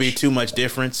not going to be too much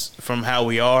difference from how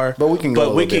we are. But we can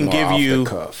go give you the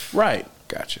cuff. Right.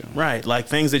 Gotcha. Right. Like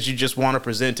things that you just want to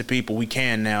present to people, we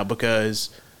can now, because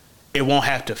it won't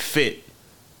have to fit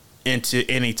into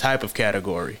any type of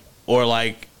category. Or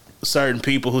like certain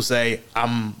people who say,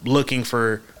 I'm looking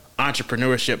for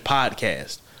entrepreneurship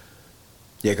podcast.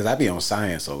 Yeah, because I be on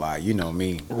science a lot. You know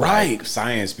me. Right. Like,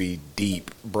 science be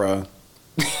deep, bruh.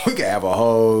 We could have a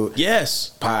whole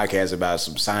podcast about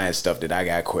some science stuff that I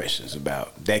got questions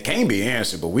about that can't be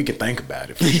answered, but we can think about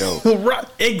it for sure. Right.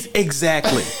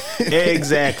 Exactly.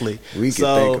 Exactly. We can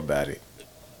think about it.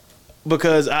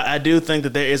 Because I do think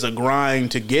that there is a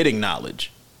grind to getting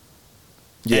knowledge.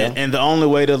 Yeah. And the only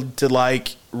way to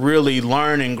like really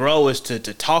learn and grow is to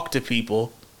talk to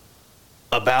people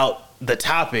about the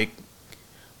topic,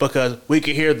 because we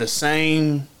could hear the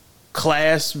same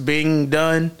class being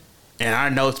done and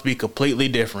our notes be completely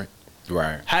different.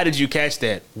 Right. How did you catch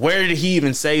that? Where did he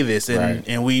even say this?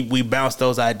 And we bounce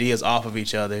those ideas off of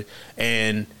each other.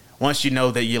 And once you know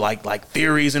that you like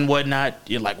theories and whatnot,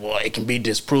 you're like, well, it can be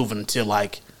disproven until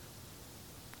like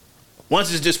Once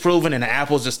it's disproven and the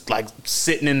apple's just like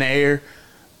sitting in the air,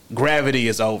 gravity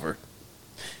is over.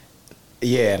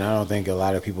 Yeah, and I don't think a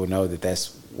lot of people know that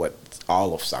that's what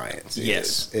all of science is.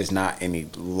 Yes. It's not any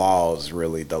laws,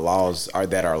 really. The laws are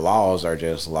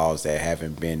just laws that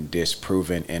haven't been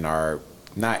disproven and are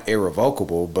not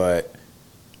irrevocable, but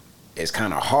it's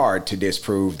kind of hard to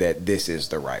disprove that this is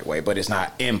the right way, but it's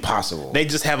not impossible. They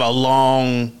just have a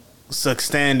long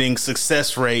standing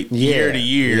success rate year to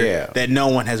year that no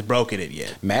one has broken it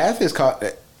yet. Math is called,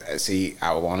 see,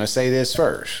 I want to say this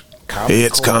first.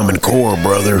 Common Core,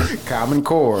 brother. Common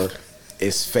Core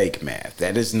is fake math.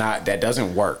 That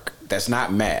doesn't work. That's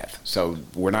not math. So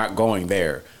we're not going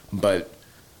there. But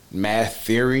math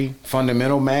theory,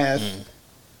 fundamental math,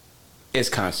 is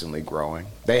constantly growing.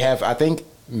 They have, I think,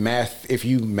 math, if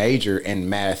you major in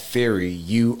math theory,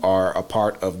 you are a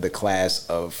part of the class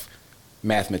of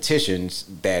mathematicians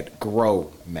that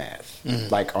grow math,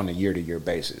 like on a year-to-year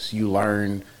basis. You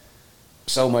learn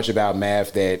so much about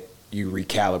math that you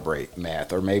recalibrate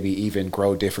math, or maybe even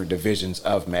grow different divisions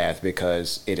of math,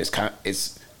 because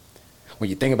it's when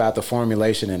you think about the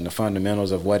formulation and the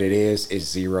fundamentals of what it is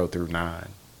 0 through 9.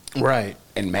 Right.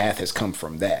 And math has come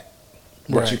from that.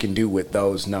 What you can do with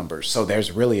those numbers. So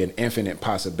there's really an infinite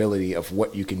possibility of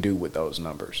what you can do with those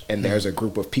numbers. And there's a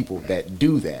group of people that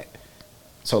do that.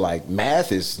 So like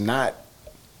math is not,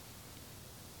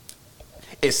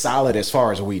 it's solid as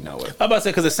far as we know it. I'm about to say,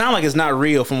 because it sounds like it's not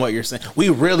real from what you're saying. We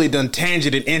really done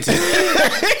tangented into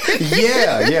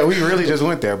it. yeah, we really just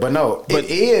went there. But no, it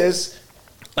is.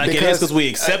 Like it is because we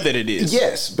accept that it is.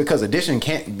 Yes, because addition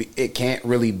can't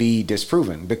really be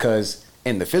disproven. Because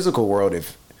in the physical world,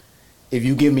 if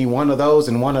you give me one of those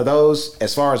and one of those,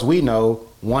 as far as we know,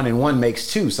 1 and 1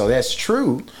 makes 2. So that's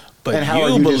true. But and how are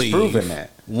you disproving that?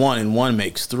 1 and 1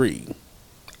 makes 3.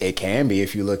 It can be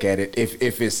if you look at it.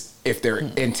 If they're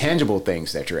intangible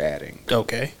things that you're adding.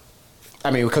 Okay.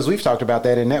 I mean, because we've talked about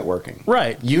that in networking.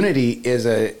 Right. Unity is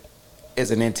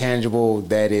an intangible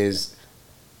that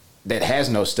has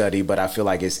no study, but I feel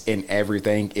like it's in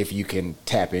everything if you can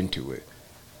tap into it.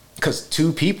 Because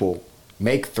 2 people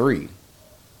make 3.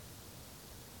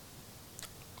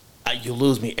 You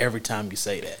lose me every time you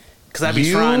say that. Because I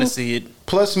be trying to see it.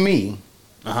 Plus me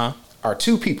are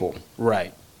 2 people.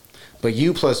 Right. But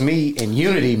you plus me and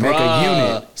unity make a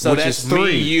unit, so which that's is 3.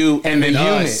 Me, you, and the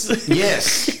unit.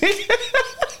 Yes.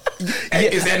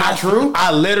 Is that not true?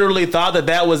 I literally thought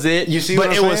that was it. You see,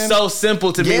 but it was so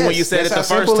simple to me when you said it the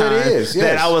first time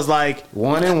that I was like,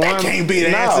 1 and 1 that can't be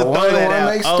the answer. 1 and 1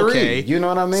 makes 3. Okay, you know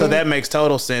what I mean? So that makes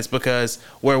total sense, because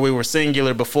where we were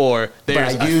singular before,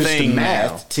 there's but I used thing the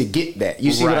math now to get that.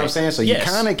 You see what I'm saying? So you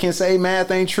kind of can say math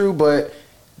ain't true, but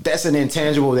that's an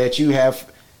intangible that you have.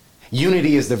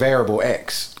 Unity is the variable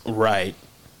x. Right.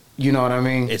 You know what I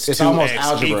mean? It's almost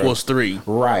algebra equals 3.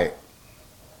 Right.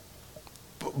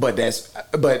 But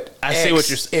I see what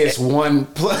you're saying. It's 1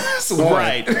 plus 1.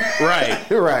 Right.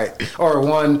 Right. Or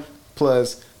 1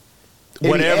 plus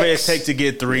whatever it takes to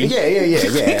get 3.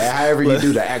 Yeah. However you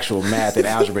do the actual math and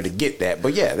algebra to get that.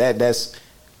 But yeah,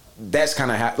 that's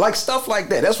kind of how, like, stuff like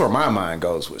that. That's where my mind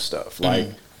goes with stuff.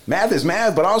 Like math is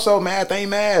math, but also math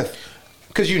ain't math.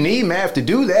 Because you need math to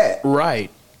do that. Right.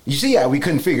 You see how we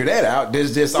couldn't figure that out.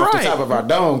 There's just off the top of our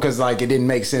dome, because like it didn't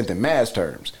make sense in math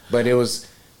terms. But it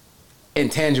was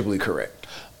intangibly correct.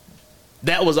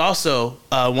 That was also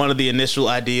one of the initial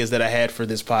ideas that I had for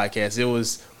this podcast. It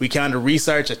was, we kind of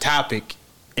research a topic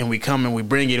and we come and we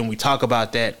bring it and we talk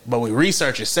about that, but we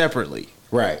research it separately.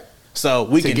 Right. So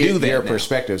we can do that. Your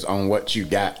perspectives on what you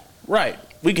got. Right.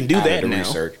 We can do that now.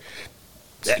 Research.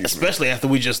 Especially after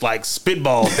we just like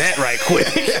spitballed that right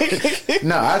quick.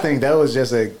 No, I think that was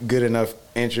just a good enough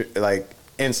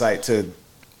insight to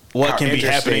what can be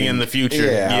happening in the future.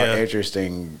 Yeah, how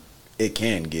interesting it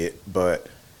can get. But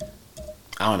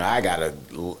I don't know. I got a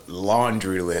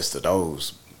laundry list of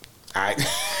those.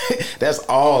 That's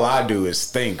all I do is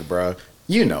think, bro.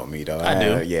 You know me though. I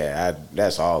do. Yeah,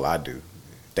 that's all I do.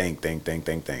 Think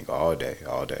all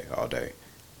day.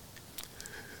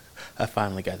 I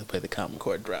finally got to play the Common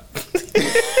Core drop.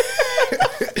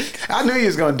 I knew you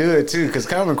was gonna do it too, because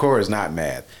Common Core is not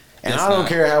math, and I don't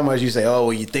care how much you say. Oh,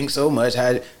 well, you think so much.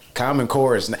 Common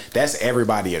Core is not, that's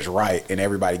everybody is right, and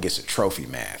everybody gets a trophy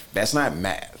math. That's not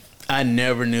math. I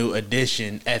never knew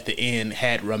addition at the end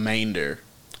had remainder.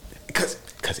 Because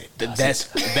it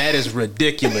doesn't. That is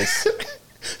ridiculous.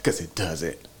 Because it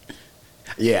doesn't.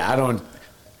 Yeah, I don't.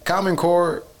 Common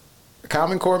Core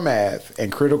math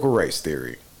and critical race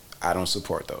theory, I don't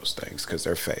support those things because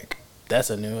they're fake. That's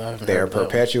a new. They're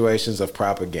perpetuations of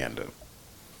propaganda.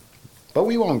 But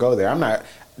we won't go there. I'm not.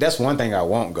 That's one thing I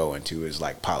won't go into is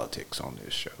like politics on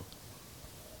this show.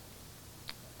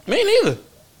 Me neither.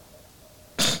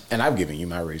 And I've given you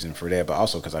my reason for that, but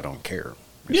also because I don't care.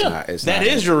 That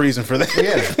is your reason for that.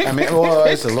 Yeah, I mean, well,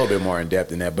 it's a little bit more in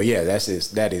depth than that, but yeah, that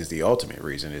is the ultimate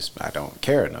reason. Is I don't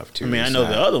care enough to. I mean, I know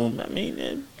the other one. I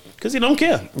mean, because he don't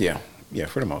care. Yeah,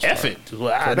 for the most part. F it.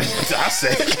 Well, I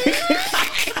say.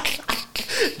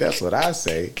 That's what I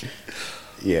say.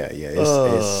 Yeah.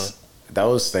 It's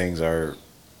those things are.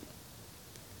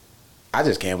 I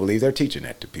just can't believe they're teaching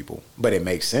that to people. But it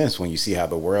makes sense when you see how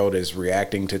the world is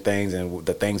reacting to things and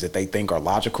the things that they think are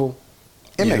logical.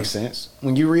 It makes sense.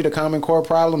 When you read a Common Core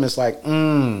problem, it's like,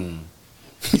 I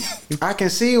can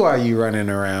see why you running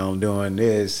around doing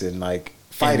this and like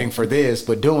fighting for this,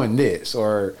 but doing this,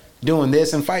 or doing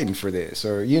this and fighting for this,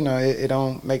 or it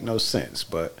don't make no sense.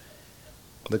 But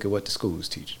look at what the school is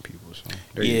teaching people. So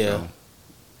there you go.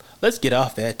 Let's get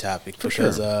off that topic for sure.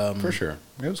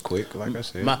 It was quick, like I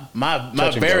said. My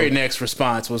very next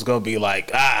response was gonna be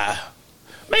like,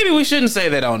 maybe we shouldn't say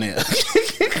that on air.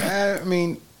 I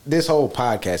mean, this whole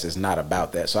podcast is not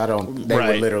about that, so I don't. They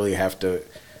would literally have to.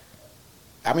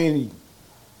 I mean,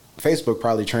 Facebook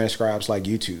probably transcribes like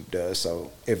YouTube does.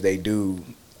 So if they do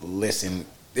listen,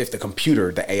 if the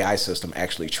computer, the AI system,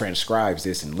 actually transcribes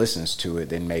this and listens to it,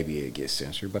 then maybe it gets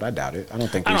censored. But I doubt it. I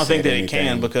don't think that it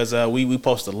can, because we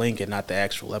post a link and not the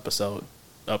actual episode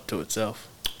up to itself.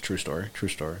 True story.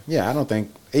 Yeah, I don't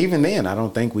think even then. I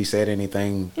don't think we said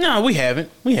anything. No, we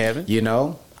haven't.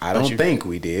 I don't think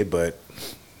we did, but.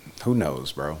 Who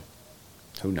knows, bro?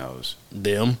 Who knows?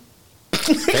 Them.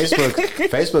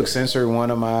 Facebook censored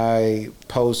one of my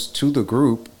posts to the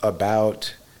group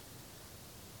about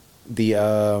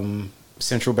the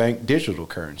central bank digital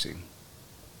currency.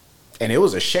 And it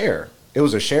was a share. It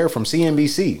was a share from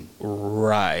CNBC.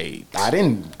 Right. I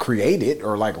didn't create it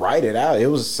or like write it out. It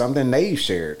was something they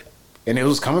shared. And it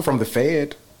was coming from the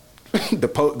Fed.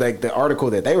 The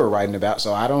article that they were writing about.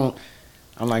 So I'm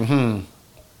like,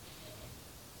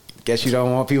 guess you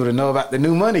don't want people to know about the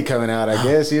new money coming out, I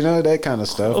guess, that kind of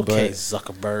stuff. Okay, but,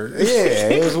 Zuckerberg. Yeah,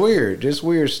 it was weird. Just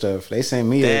weird stuff. They sent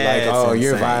me like, oh, insane.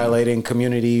 You're violating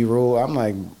community rule. I'm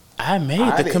like, I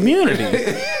made the community.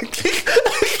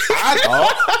 I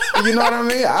thought, you know what I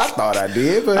mean? I thought I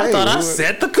did, but I thought I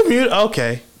set the community.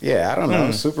 Okay. Yeah, I don't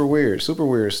know. Super weird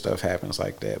stuff happens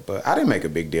like that. But I didn't make a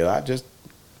big deal. I just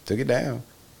took it down.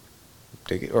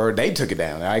 Or they took it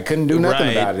down. I couldn't do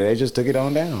nothing about it. They just took it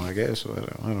on down, I guess.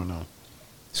 I don't know.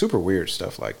 Super weird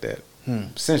stuff like that.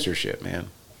 Censorship, man.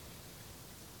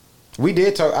 We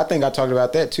did talk. I think I talked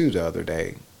about that too the other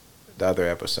day. The other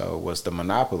episode was the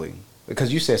monopoly.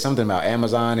 Because you said something about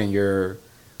Amazon and your...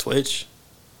 Twitch?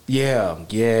 Yeah.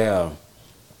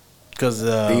 Because...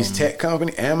 these tech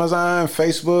companies, Amazon,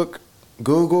 Facebook,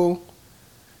 Google.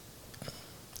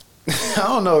 I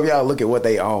don't know if y'all look at what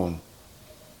they own.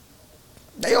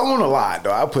 They own a lot,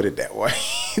 though. I'll put it that way.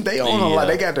 They own a lot.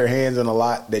 They got their hands in a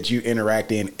lot that you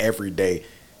interact in every day.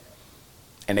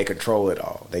 And they control it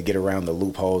all. They get around the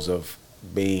loopholes of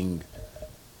being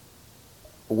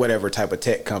whatever type of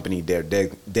tech company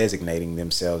they're designating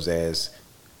themselves as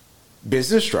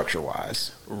business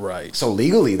structure-wise. Right. So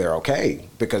legally, they're okay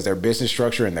because their business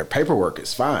structure and their paperwork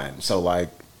is fine. So, like,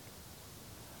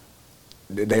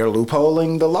 they're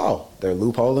loopholing the law.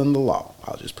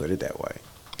 I'll just put it that way.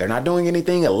 They're not doing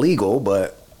anything illegal,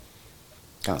 but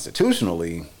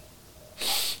constitutionally,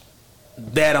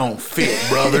 that don't fit,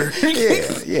 brother.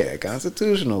 yeah.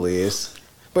 Constitutionally,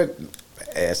 but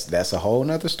that's a whole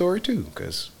nother story too.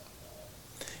 Because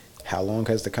how long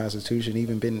has the Constitution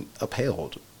even been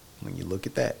upheld? When you look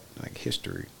at that, like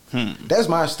history. That's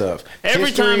my stuff.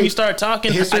 Every time you start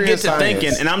talking, I get to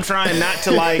thinking, and I'm trying not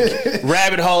to like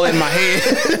rabbit hole in my head.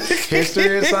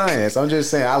 History and science. I'm just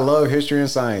saying, I love history and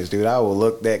science, dude. I will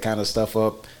look that kind of stuff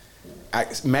up.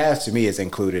 Math to me is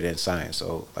included in science,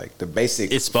 so like the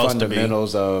basic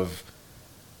fundamentals of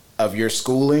your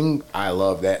schooling, I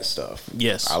love that stuff.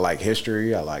 Yes, I like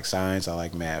history, I like science, I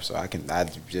like math, so I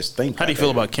just think. How do you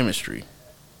feel about chemistry?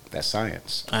 That's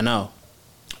science. I know.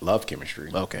 Love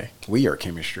chemistry. Okay. We are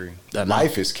chemistry.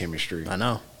 Life is chemistry. I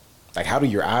know. Like, how do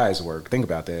your eyes work? Think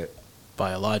about that.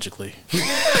 Biologically. Great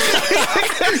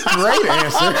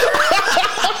answer.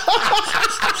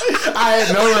 I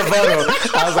had no rebuttal.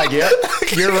 I was like, yep,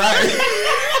 you're right.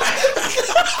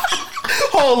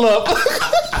 Hold up.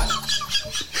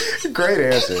 Great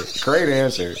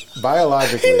answer.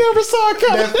 Biologically. He never saw it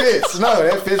coming. That fits. No,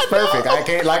 that fits perfect. I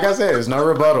can't, like I said, there's no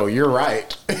rebuttal. You're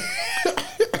right.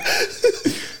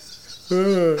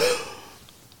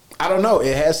 I don't know.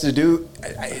 It has to do.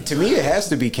 To me, it has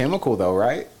to be chemical, though,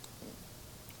 right?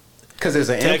 Because it's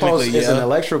an impulse. It's an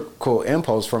electrical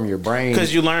impulse from your brain.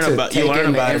 Because you learn about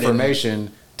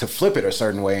information to flip it a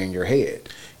certain way in your head.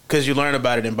 because you learn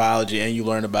about it in biology and you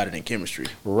learn about it in chemistry.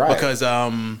 Right. Because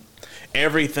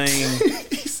everything...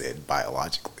 He said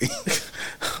biologically.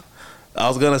 I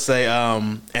was going to say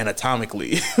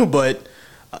anatomically, but...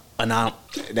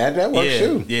 that works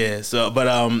too. Yeah. So, but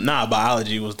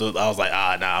biology was I was like,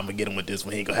 I'm gonna get him with this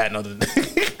one. He ain't gonna have nothing.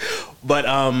 But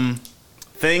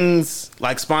things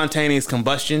like spontaneous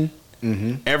combustion,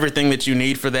 everything that you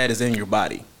need for that is in your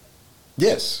body.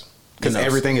 Yes, because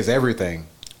everything is everything.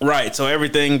 Right. So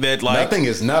everything that nothing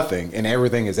is nothing, and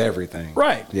everything is everything.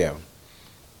 Right. Yeah.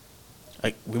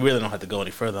 Like we really don't have to go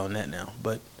any further on that now,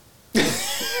 but.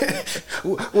 If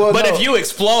you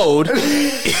explode.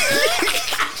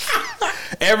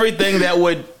 Everything that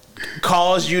would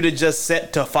cause you to just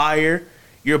set to fire,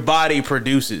 your body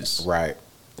produces. Right.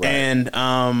 And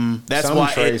that's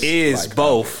why it is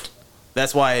both.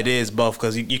 That's why it is both,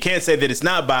 because you can't say that it's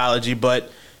not biology, but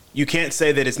you can't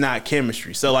say that it's not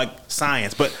chemistry. So like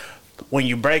science, but when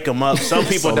you break them up, some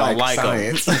people don't like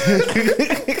science. Them.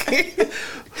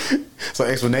 So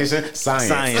explanation,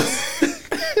 science.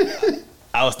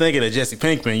 I was thinking of Jesse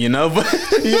Pinkman, but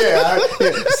yeah,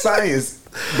 science.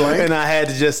 Blank. And I had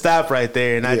to just stop right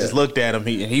there, and I just looked at him.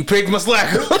 He picked my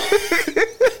slack.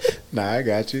 Nah, I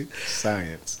got you.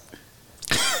 Science.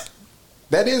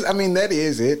 That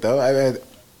is it though. I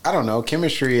don't know.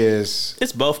 Chemistry is.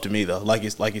 It's both to me though. Like you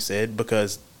said,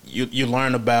 because you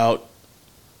learn about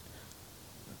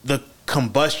the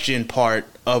combustion part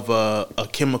of a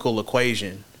chemical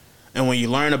equation, and when you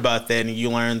learn about that, and you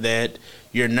learn that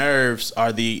your nerves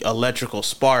are the electrical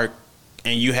spark.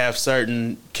 And you have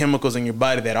certain chemicals in your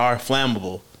body that are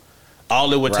flammable.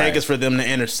 All it would take is for them to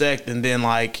intersect, and then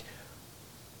like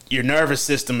your nervous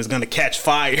system is going to catch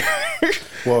fire.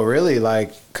 Well, really,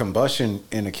 like combustion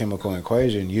in a chemical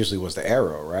equation usually was the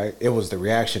arrow, right? It was the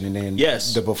reaction, and then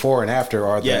the before and after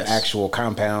are the actual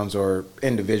compounds or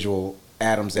individual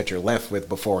atoms that you're left with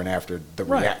before and after the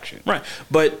reaction. Right,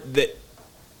 but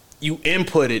you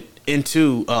input it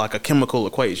into like a chemical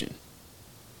equation.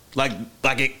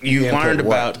 You learned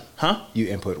about, You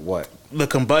input what? The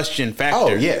combustion factor.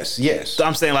 Oh, yes. So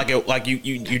I'm saying you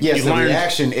yes, the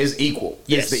reaction is equal.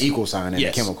 Yes. It's the equal sign in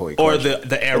the chemical equation. Or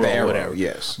the arrow, or whatever.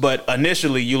 Yes. But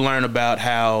initially you learn about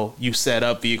how you set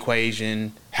up the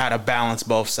equation, how to balance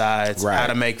both sides, how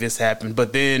to make this happen.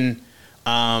 But then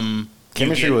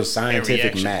chemistry was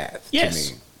scientific math to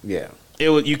me. Yeah.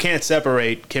 You can't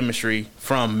separate chemistry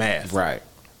from math. Right.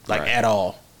 At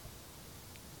all.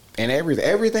 And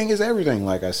everything is everything,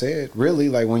 like I said. Really,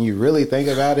 like when you really think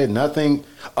about it,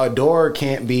 a door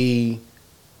can't be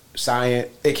science.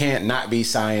 It can't not be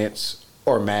science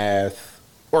or math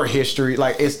or history.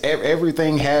 Like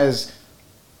everything has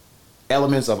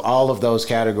elements of all of those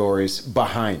categories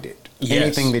behind it. Yes.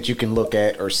 Anything that you can look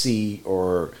at or see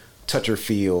or touch or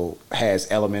feel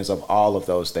has elements of all of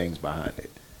those things behind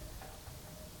it.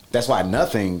 That's why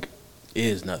nothing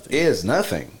is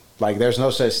nothing. Like, there's no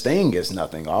such thing as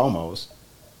nothing, almost.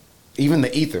 Even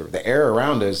the ether, the air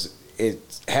around us,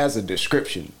 it has a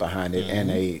description behind it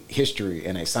and a history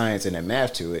and a science and a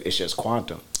math to it. It's just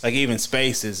quantum. Like, even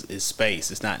space is space.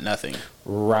 It's not nothing.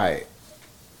 Right.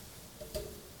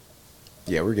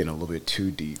 Yeah, we're getting a little bit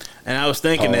too deep. And I was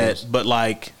thinking that, but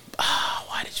why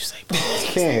did you say pause?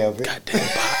 Can't help it. Goddamn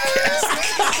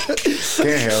podcast.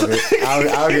 Can't help it.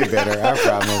 I'll get better. I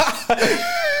promise.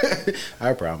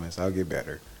 I promise. I'll get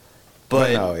better.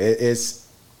 But no, it's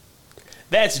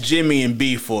that's Jimmy and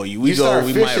B for you. We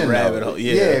might rabbit hole.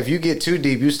 Yeah, if you get too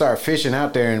deep, you start fishing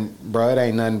out there, and bro, it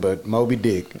ain't nothing but Moby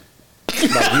Dick. Like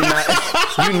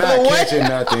you're not catching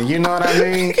nothing. You know what I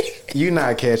mean? You're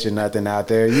not catching nothing out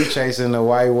there. You chasing a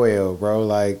white whale, bro.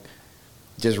 Like,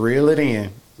 just reel it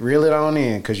on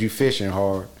in, cause you fishing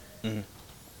hard. Mm-hmm.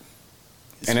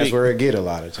 And that's where it get a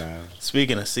lot of times.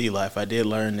 Speaking of sea life, I did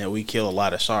learn that we kill a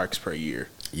lot of sharks per year.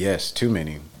 Yes, too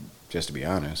many. Just to be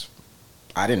honest,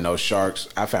 I didn't know sharks.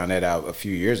 I found that out a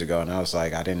few years ago, and I was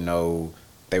like, I didn't know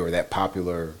they were that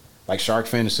popular. Like shark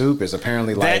fin soup is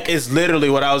apparently like that is literally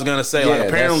what I was gonna say. Yeah, like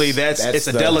apparently it's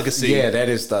a delicacy. Yeah, that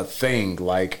is the thing.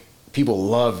 Like people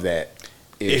love that.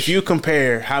 If you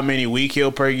compare how many we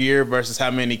kill per year versus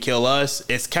how many kill us,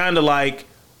 it's kind of like,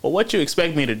 well, what you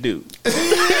expect me to do?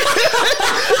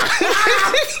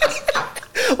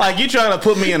 Like you trying to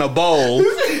put me in a bowl.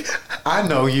 I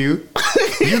know you.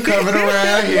 You coming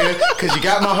around here because you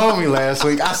got my homie last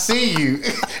week. I see you.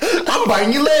 I'm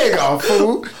biting your leg off,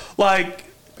 fool. Like,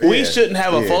 we shouldn't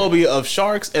have a phobia of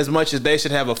sharks as much as they should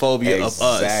have a phobia of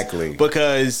us. Exactly.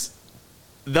 Because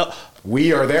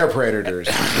we are their predators.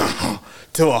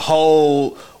 To a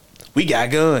whole... We got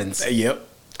guns. Yep.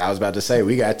 I was about to say,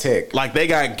 we got tech. Like, they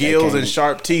got gills and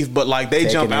sharp teeth, but, like, they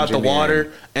jump out the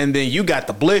water, and then you got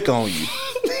the blick on you.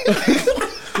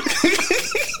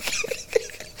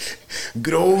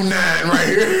 Good old 9 right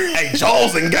here. Hey,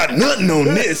 Jaws ain't got nothing on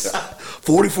this.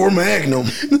 44 Magnum.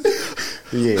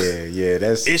 Yeah,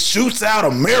 that's... It shoots out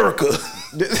America.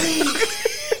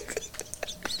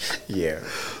 Yeah.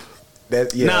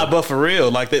 Nah, but for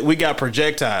real, like, we got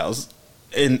projectiles,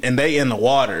 and they in the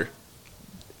water.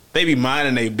 They be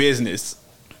minding their business.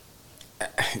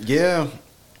 Yeah.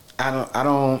 I don't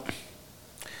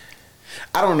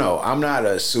know. I'm not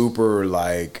a super,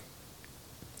 like,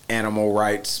 animal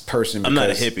rights person. I'm not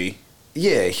a hippie.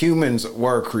 Yeah, humans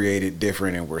were created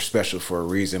different and we're special for a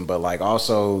reason, but, like,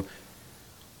 also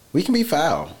we can be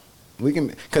foul. We can,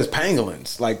 because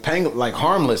pangolins, like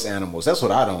harmless animals, that's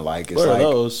what I don't like. It's what are like,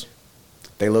 those?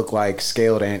 They look like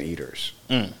scaled anteaters.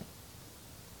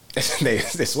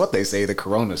 It's what they say the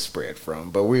corona spread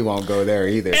from, but we won't go there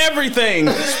either. Everything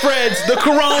spreads the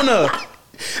corona.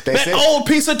 That old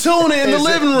piece of tuna in the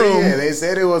living room. Yeah, they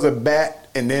said it was a bat,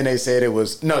 and then they said it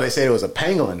was a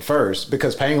pangolin first,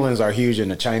 because pangolins are huge in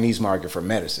the Chinese market for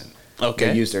medicine. Okay.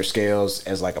 They use their scales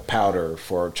as like a powder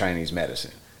for Chinese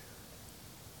medicine.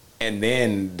 And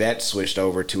then that switched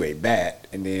over to a bat,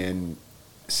 and then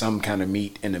some kind of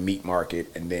meat in the meat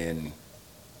market, and then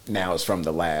now it's from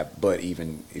the lab. But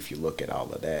even if you look at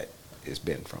all of that, it's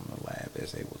been from the lab,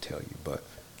 as they will tell you. But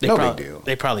big deal.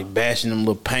 They probably bashing them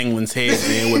little penguins' heads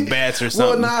in with bats or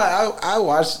something. Well, I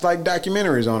watch like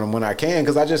documentaries on them when I can,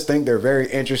 because I just think they're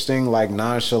very interesting, like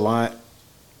nonchalant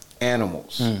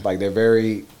animals. Like, they're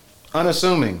very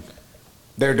unassuming.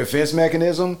 Their defense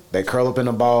mechanism, they curl up in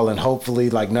a ball and hopefully,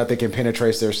 like, nothing can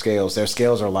penetrate their scales. Their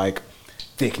scales are like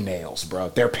thick nails, bro.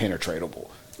 They're penetratable.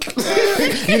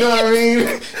 You know what I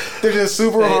mean? They're just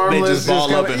super harmless. They just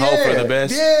ball up and hope for the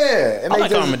best. Yeah. And I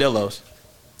like armadillos.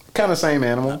 Kind of same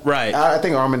animal. Right. I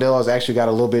think armadillos actually got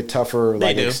a little bit tougher,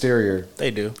 like, exterior.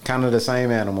 They do. Kind of the same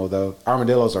animal, though.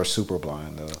 Armadillos are super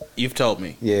blind, though. You've told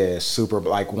me. Yeah, super.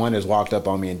 Like, one has walked up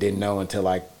on me and didn't know until,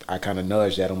 like, I kind of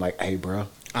nudged at him, like, hey, bro.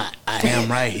 I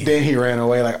am right here. Then he ran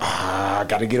away, like, I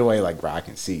got to get away. Like, bro, I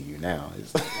can see you now.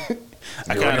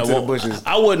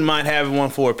 I wouldn't mind having one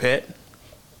for a pet.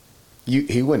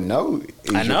 He wouldn't know.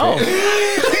 I know.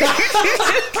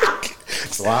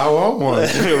 That's why I want one.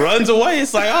 If it runs away,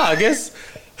 it's like, I guess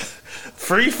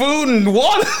free food and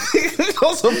water.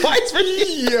 Those suffice for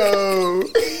you. Yo.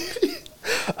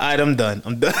 All right, I'm done.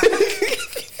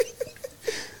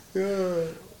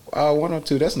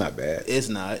 102, that's not bad. It's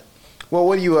not. Well,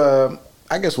 what do you,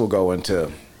 I guess we'll go into,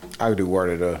 I'll do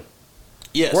word of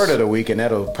the week, and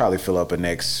that'll probably fill up the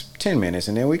next 10 minutes,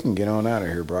 and then we can get on out of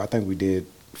here, bro. I think we did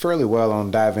fairly well on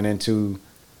diving into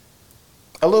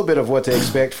a little bit of what to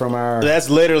expect from our... That's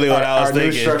literally what I was thinking. Our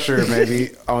new structure,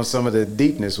 maybe, on some of the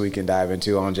deepness we can dive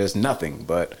into on just nothing,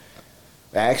 but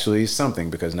actually something,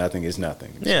 because nothing is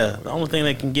nothing. Yeah, the only thing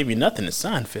that can give you nothing is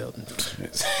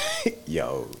Seinfeld.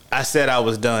 Yo. I said I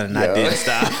was done, and I didn't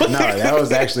stop. No, that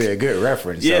was actually a good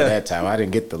reference. Yeah. That time. I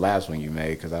didn't get the last one you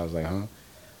made, because I was like, huh?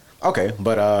 Okay,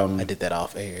 but... I did that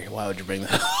off air. Why would you bring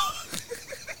that up?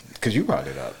 Because you brought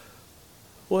it up.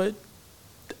 What?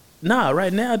 Nah,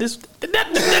 right now, that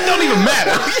don't even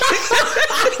matter.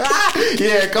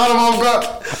 Yeah, call him on guard.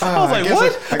 I was like,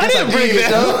 what? I didn't bring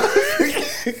that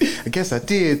up. I guess I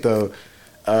did, though.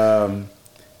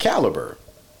 Caliber.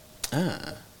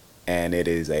 And it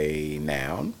is a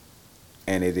noun.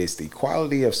 And it is the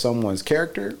quality of someone's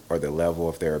character or the level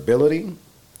of their ability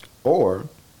or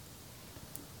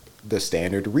the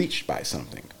standard reached by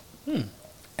something.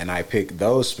 And I picked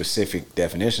those specific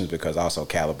definitions because also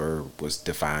caliber was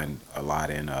defined a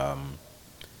lot in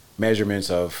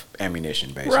measurements of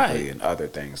ammunition, basically, right, and other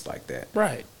things like that.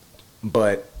 Right.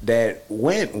 But that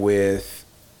went with,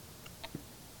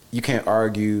 you can't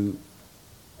argue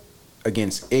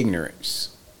against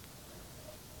ignorance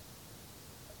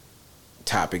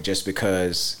topic just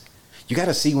because you got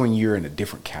to see when you're in a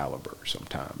different caliber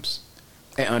sometimes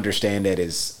and understand that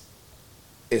it's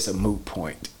a moot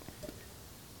point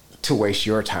to waste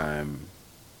your time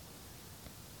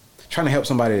trying to help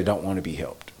somebody that don't want to be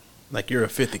helped. Like you're a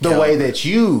fifth the way that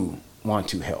you want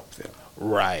to help them.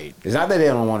 Right. It's not that they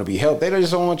don't want to be helped. They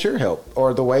just don't want your help.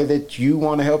 Or the way that you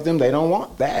want to help them, they don't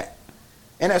want that.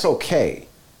 And that's okay.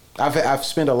 I've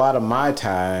spent a lot of my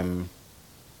time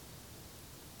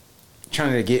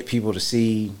trying to get people to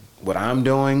see what I'm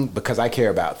doing because I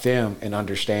care about them and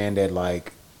understand that,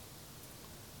 like,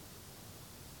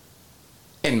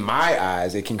 in my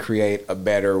eyes, it can create a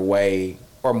better way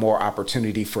or more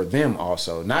opportunity for them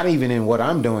also. Not even in what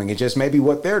I'm doing, it just may be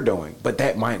what they're doing. But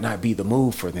that might not be the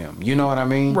move for them. You know what I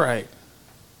mean? Right.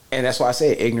 And that's why I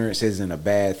say ignorance isn't a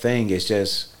bad thing. It's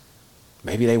just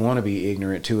maybe they want to be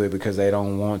ignorant to it because they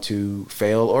don't want to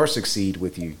fail or succeed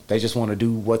with you. They just want to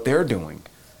do what they're doing.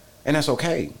 And that's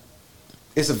okay.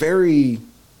 It's a very,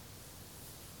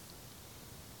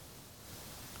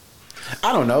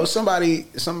 I don't know, somebody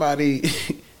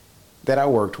that I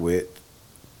worked with,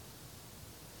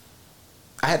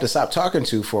 I had to stop talking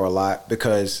to for a lot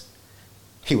because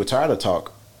he would try to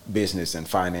talk business and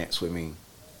finance with me.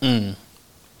 Mm.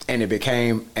 And it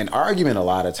became an argument a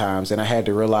lot of times, and I had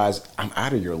to realize I'm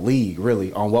out of your league,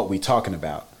 really, on what we're talking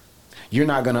about. You're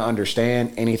not going to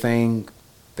understand anything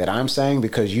that I'm saying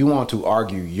because you want to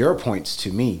argue your points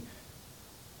to me,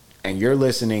 and you're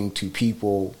listening to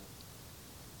people.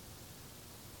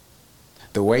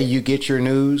 The way you get your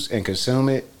news and consume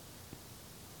it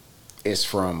is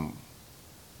from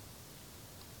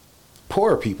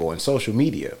poor people and social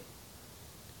media.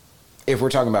 If we're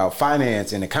talking about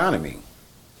finance and economy,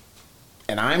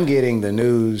 and I'm getting the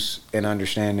news and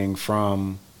understanding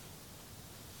from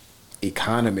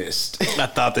economists. I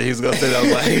thought that he was going to say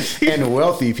that. Like, and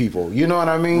wealthy people. You know what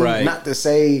I mean? Right. Not to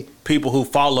say people who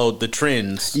followed the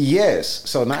trends. Yes.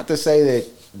 So not to say that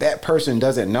that person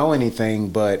doesn't know anything,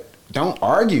 but don't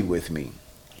argue with me.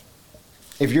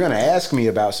 If you're going to ask me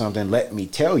about something, let me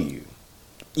tell you.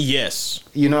 Yes.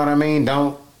 You know what I mean?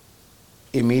 Don't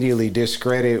immediately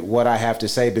discredit what I have to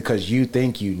say because you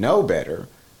think you know better.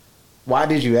 Why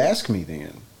did you ask me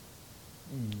then?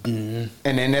 Mm-hmm.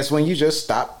 And then that's when you just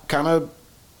stop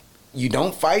you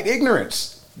don't fight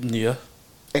ignorance. Yeah.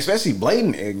 Especially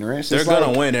blatant ignorance. They're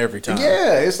going to win every time.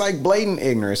 Yeah, it's like blatant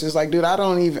ignorance. It's like, dude,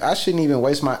 I shouldn't even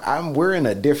waste we're in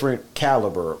a different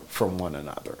caliber from one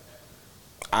another.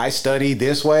 I study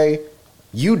this way.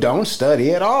 You don't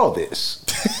study at all this.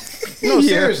 No, yeah.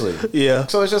 Seriously. Yeah.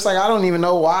 So it's just like, I don't even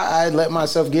know why I let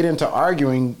myself get into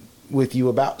arguing with you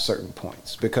about certain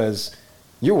points because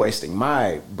you're wasting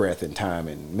my breath and time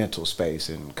and mental space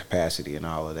and capacity and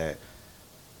all of that.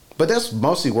 But that's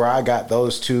mostly where I got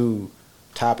those two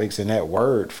topics and that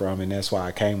word from, and that's why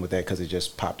I came with that because it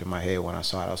just popped in my head when I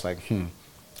saw it. I was like,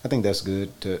 I think that's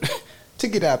good to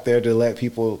get out there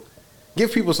to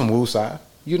give people some woosah.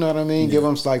 You know what I mean? Yeah. Give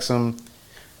them like some,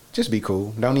 just be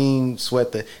cool. Don't even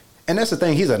sweat and that's the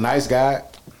thing. He's a nice guy.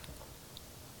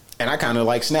 And I kind of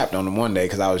like snapped on him one day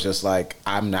because I was just like,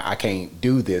 I can't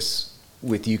do this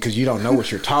with you because you don't know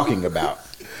what you're talking about.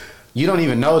 You don't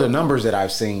even know the numbers that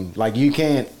I've seen. Like you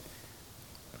can't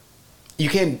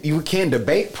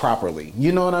debate properly.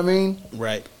 You know what I mean?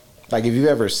 Right. Like if you've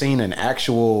ever seen an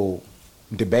actual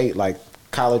debate, like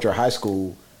college or high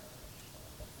school,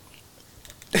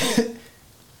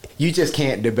 you just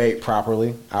can't debate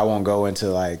properly. I won't go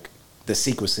into like the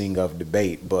sequencing of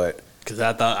debate, but because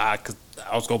I thought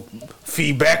I was going to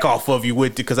feed back off of you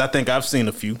with it because I think I've seen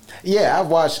a few. Yeah, I've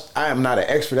watched. I am not an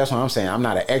expert. That's what I'm saying. I'm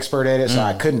not an expert at it, so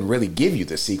I couldn't really give you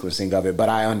the sequencing of it, but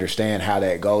I understand how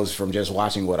that goes from just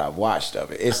watching what I've watched of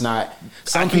it. It's not.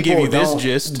 Some people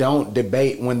don't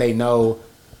debate when they know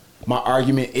my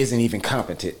argument isn't even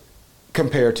competent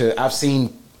compared to I've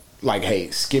seen like,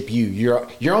 hey, skip you.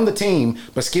 You're on the team,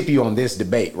 but skip you on this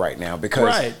debate right now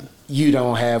because you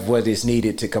don't have what is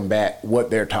needed to combat what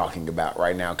they're talking about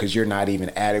right now because you're not even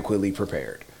adequately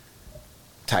prepared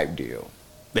type deal.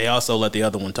 They also let the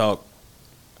other one talk.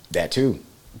 That too.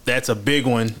 That's a big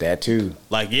one. That too.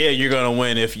 Like, yeah, you're going to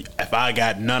win if I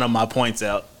got none of my points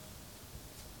out.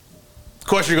 Of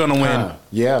course you're going to win.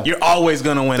 Yeah. You're always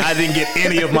going to win. I didn't get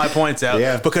any of my points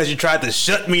out because you tried to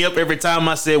shut me up every time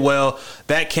I said, well,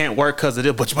 that can't work because of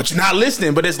it. But you're not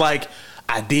listening. But it's like,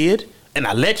 I did. And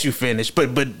I let you finish,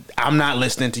 but I'm not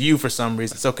listening to you for some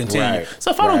reason. So continue. Right,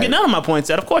 so if I don't get none of my points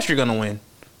out, of course you're gonna win,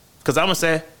 because I'm gonna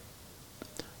say,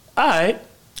 all right,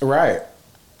 right.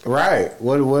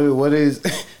 What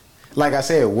is, like I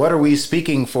said, what are we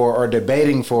speaking for or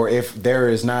debating for if there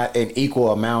is not an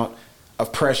equal amount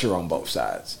of pressure on both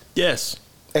sides? Yes,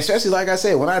 especially like I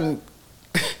said, when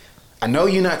I know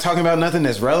you're not talking about nothing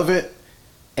that's relevant,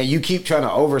 and you keep trying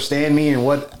to overstand me and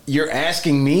what you're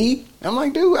asking me. I'm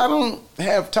like, dude, I don't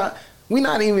have time. We're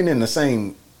not even in the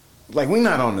same, like, we're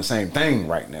not on the same thing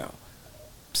right now.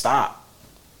 Stop.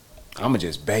 I'm going to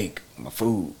just bake my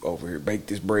food over here, bake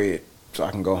this bread so I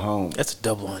can go home. That's a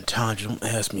double entendre. Don't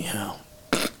ask me how.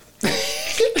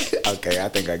 Okay, I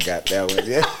think I got that one.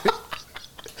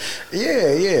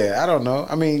 Yeah. Yeah. I don't know.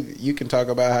 I mean, you can talk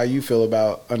about how you feel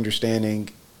about understanding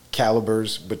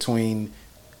calibers between,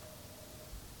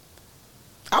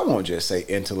 I won't just say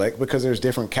intellect because there's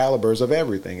different calibers of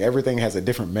everything. Everything has a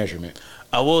different measurement.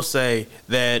 I will say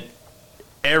that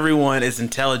everyone is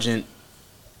intelligent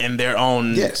in their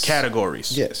own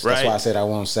categories. Yes, right? That's why I said I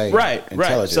won't say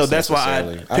intelligence. So that's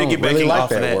why I don't really like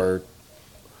that word.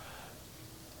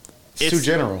 It's too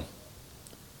general.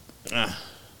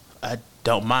 I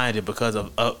don't mind it because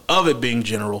of it being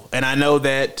general, and I know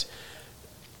that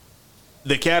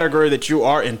the category that you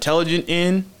are intelligent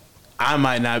in, I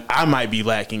might be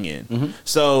lacking in. Mm-hmm.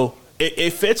 So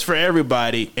it fits for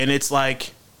everybody, and it's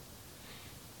like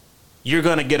you're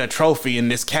gonna get a trophy in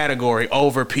this category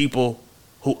over people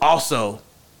who also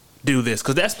do this,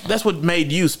 because that's what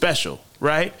made you special,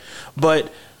 right?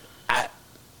 But I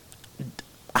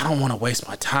don't want to waste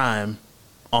my time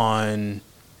on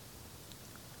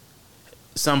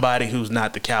somebody who's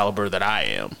not the caliber that I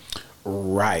am.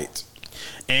 Right.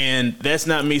 And that's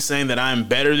not me saying that I'm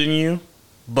better than you,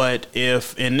 but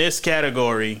if in this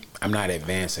category I'm not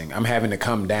advancing, I'm having to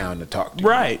come down to talk to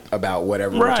you about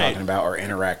whatever we're talking about or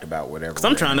interact about whatever. Because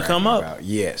I'm trying to come up.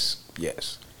 Yes.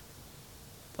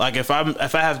 Like if I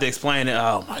have to explain it,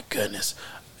 oh my goodness.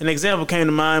 An example came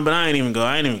to mind, but I ain't even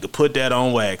gonna put that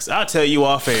on wax. I'll tell you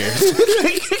off air.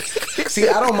 See,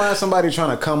 I don't mind somebody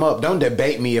trying to come up. Don't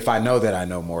debate me if I know that I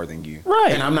know more than you.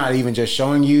 Right. And I'm not even just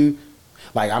showing you,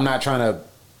 like, I'm not trying to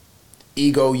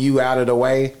ego you out of the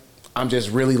way. I'm just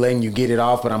really letting you get it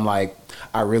off, but I'm like,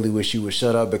 I really wish you would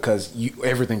shut up because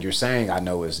everything you're saying I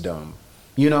know is dumb.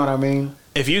 You know what I mean?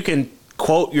 If you can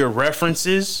quote your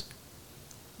references,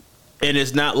 and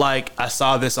it's not like I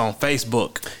saw this on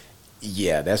Facebook.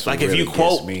 Yeah, that's what like really if you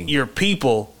quote your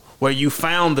people where you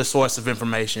found the source of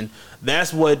information.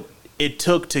 That's what it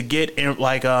took to get in,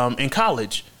 like in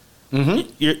college.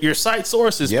 Mm-hmm. Your site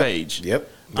sources page. Yep,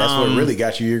 that's what really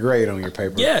got you your grade on your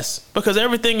paper. Yes, because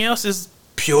everything else is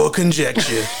pure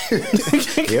conjecture.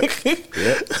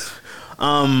 Yep.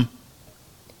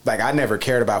 Like I never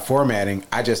cared about formatting.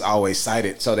 I just always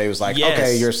cited. So they was like,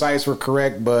 okay, your sites were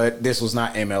correct, but this was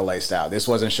not MLA style. This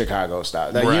wasn't Chicago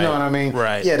style. Like, you know what I mean?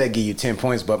 Right. Yeah, they give you 10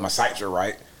 points, but my sites are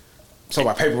right. So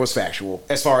my paper was factual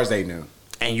as far as they knew.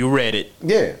 And you read it.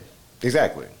 Yeah,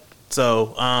 exactly.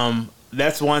 So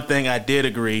that's one thing I did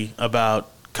agree about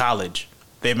college.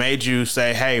 They made you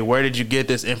say, hey, where did you get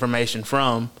this information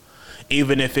from?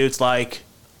 Even if it's like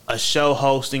a show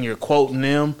host and you're quoting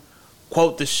them,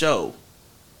 quote the show.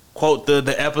 Quote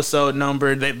the episode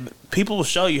number. People will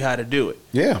show you how to do it.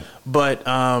 Yeah. But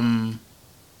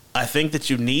I think that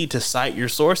you need to cite your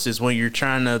sources when you're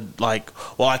trying to, like,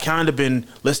 well, I kind of been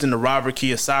listening to Robert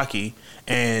Kiyosaki,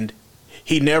 and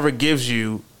he never gives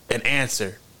you an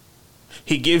answer.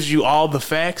 He gives you all the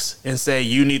facts and say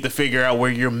you need to figure out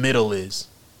where your middle is.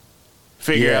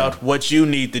 Figure out what you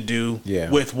need to do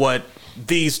with what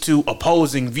these two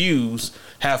opposing views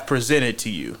have presented to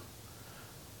you.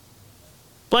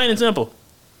 Plain and simple.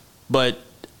 But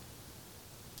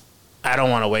I don't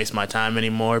want to waste my time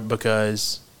anymore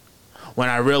because when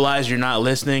I realize you're not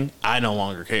listening, I no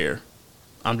longer care.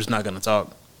 I'm just not going to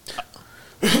talk.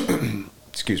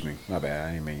 Excuse me. My bad.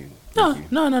 I didn't mean you. No.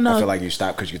 I feel like you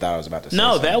stopped because you thought I was about to say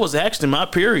something. That was actually my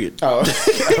period. Oh,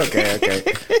 okay.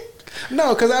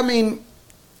 No, because I mean,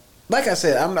 like I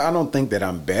said, I don't think that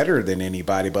I'm better than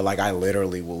anybody, but like I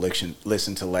literally will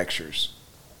listen to lectures.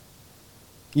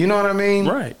 You know what I mean?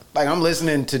 Right. Like I'm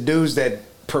listening to dudes that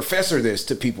professor this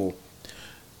to people.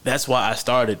 That's why I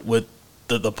started with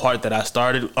the part that I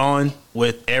started on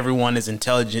with everyone is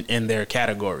intelligent in their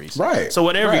categories. Right. So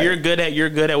whatever you're good at, you're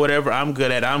good at. Whatever I'm good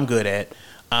at, I'm good at.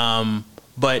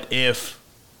 But if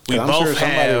we both sure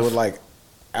somebody would like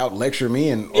out lecture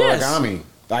me in origami.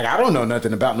 Like I don't know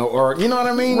nothing about you know what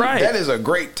I mean? Right. That is a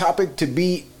great topic to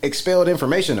be expelled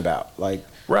information about. Like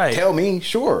tell me,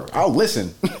 sure, I'll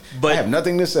listen. But I have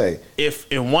nothing to say. If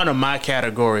in one of my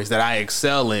categories that I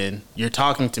excel in, you're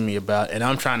talking to me about, and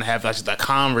I'm trying to have like a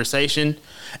conversation,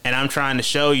 and I'm trying to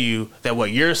show you that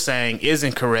what you're saying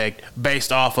isn't correct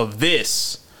based off of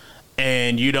this,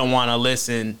 and you don't want to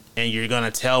listen, and you're going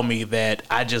to tell me that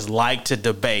I just like to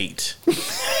debate.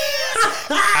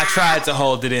 I tried to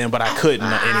hold it in, but I couldn't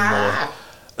anymore.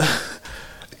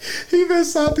 He been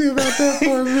salty about that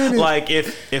for a minute. Like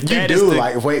if you do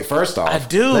like wait, first off, I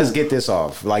do. Let's get this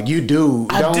off. Like you do.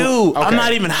 I do. Okay. I'm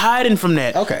not even hiding from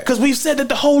that. Okay. Because we've said that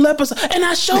the whole episode, and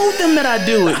I showed them that I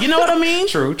do it. You know what I mean?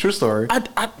 True story.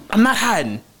 I'm not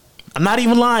hiding. I'm not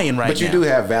even lying right now. But you do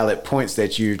have valid points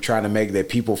that you're trying to make that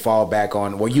people fall back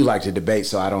on. Well, you like to debate,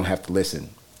 so I don't have to listen.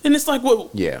 And it's like,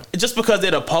 well, yeah. Just because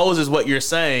it opposes what you're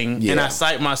saying, and I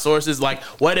cite my sources, like,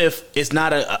 what if it's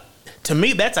not to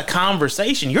me, that's a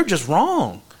conversation. You're just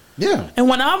wrong. Yeah. And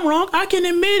when I'm wrong, I can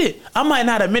admit it. I might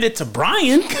not admit it to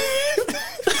Brian.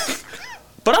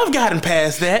 But I've gotten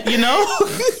past that, you know.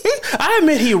 I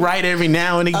admit he right every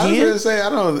now and again. I was gonna say I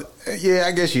don't. Yeah,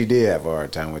 I guess you did have a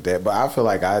hard time with that, but I feel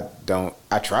like I don't.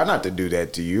 I try not to do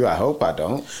that to you. I hope I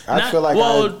don't. Feel like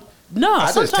no.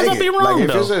 Sometimes I'll be wrong. Like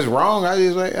if it's just wrong, I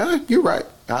just like, you're right.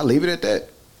 I'll leave it at that.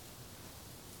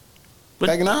 But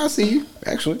like, I see you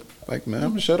actually. Like, man, I'm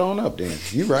gonna shut on up. Then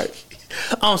you're right.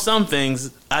 On some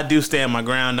things, I do stand my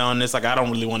ground on this. Like, I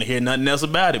don't really want to hear nothing else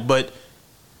about it, but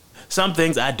some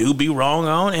things I do be wrong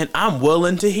on, and I'm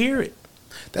willing to hear it.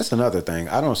 That's another thing.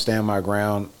 I don't stand my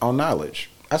ground on knowledge.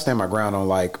 I stand my ground on,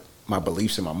 like, my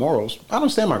beliefs and my morals. I don't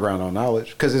stand my ground on knowledge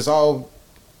because it's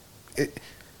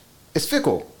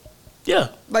fickle. Yeah.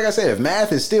 Like I said, if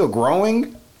math is still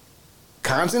growing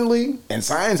constantly and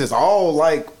science is all,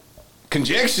 like,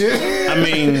 conjecture. I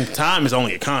mean, time is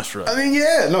only a construct. I mean,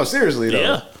 yeah. No, seriously, though.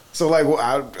 Yeah. So, like,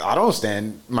 I don't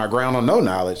stand my ground on no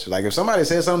knowledge. Like, if somebody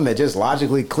says something that just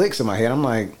logically clicks in my head, I'm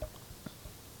like,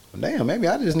 well, damn, maybe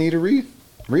I just need to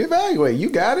reevaluate. You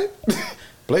got it,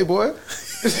 Playboy.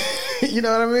 You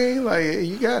know what I mean? Like,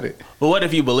 you got it. But what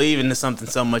if you believe into something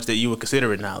so much that you would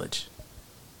consider it knowledge?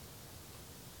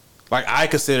 Like, I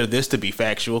consider this to be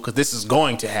factual because this is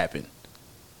going to happen.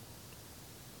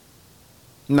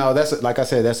 No, like I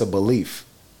said, that's a belief.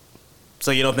 So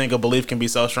you don't think a belief can be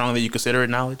so strong that you consider it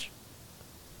knowledge?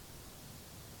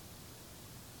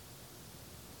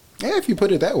 Yeah, if you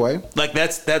put it that way. Like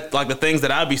that's like the things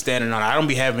that I'll be standing on. I don't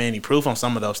be having any proof on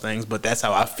some of those things, but that's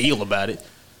how I feel about it.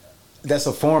 That's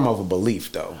a form of a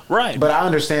belief, though. Right. But I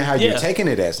understand how you're taking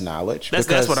it as knowledge.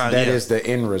 That's what that is the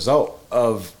end result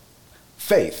of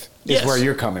faith. Is where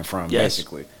you're coming from,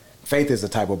 basically. Faith is a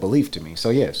type of belief to me.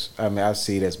 So, yes, I mean, I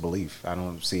see it as belief. I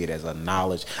don't see it as a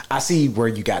knowledge. I see where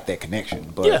you got that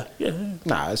connection. But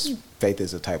faith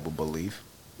is a type of belief.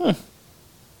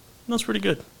 That's pretty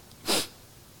good.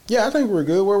 Yeah, I think we're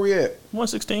good. Where we at?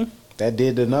 116. That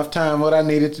did enough time what I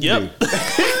needed to do.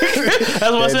 That's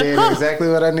what I said. Did exactly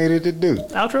what I needed to do.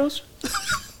 Outros?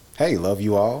 Hey, love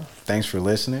you all. Thanks for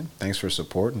listening. Thanks for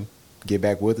supporting. Get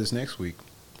back with us next week.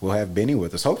 We'll have Benny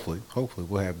with us. Hopefully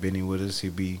we'll have Benny with us.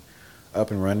 He'll be up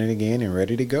and running again and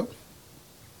ready to go.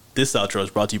 This outro is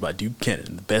brought to you by Duke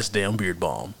Cannon, the best damn beard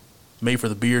balm. Made for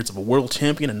the beards of a world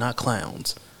champion and not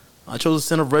clowns. I chose the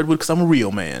scent of redwood because I'm a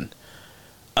real man.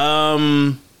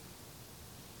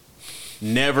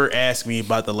 Never ask me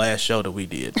about the last show that we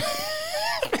did.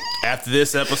 After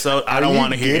this episode, I don't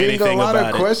want to hear anything about it. A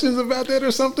lot of questions about that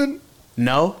or something?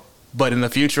 No, but in the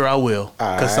future I will.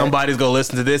 Because somebody's going to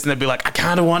listen to this and they'll be like, I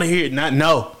kind of want to hear it.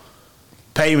 No.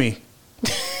 Pay me.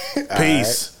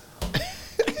 Peace.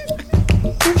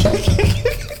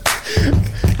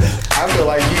 I feel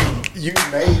like you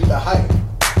made the hype.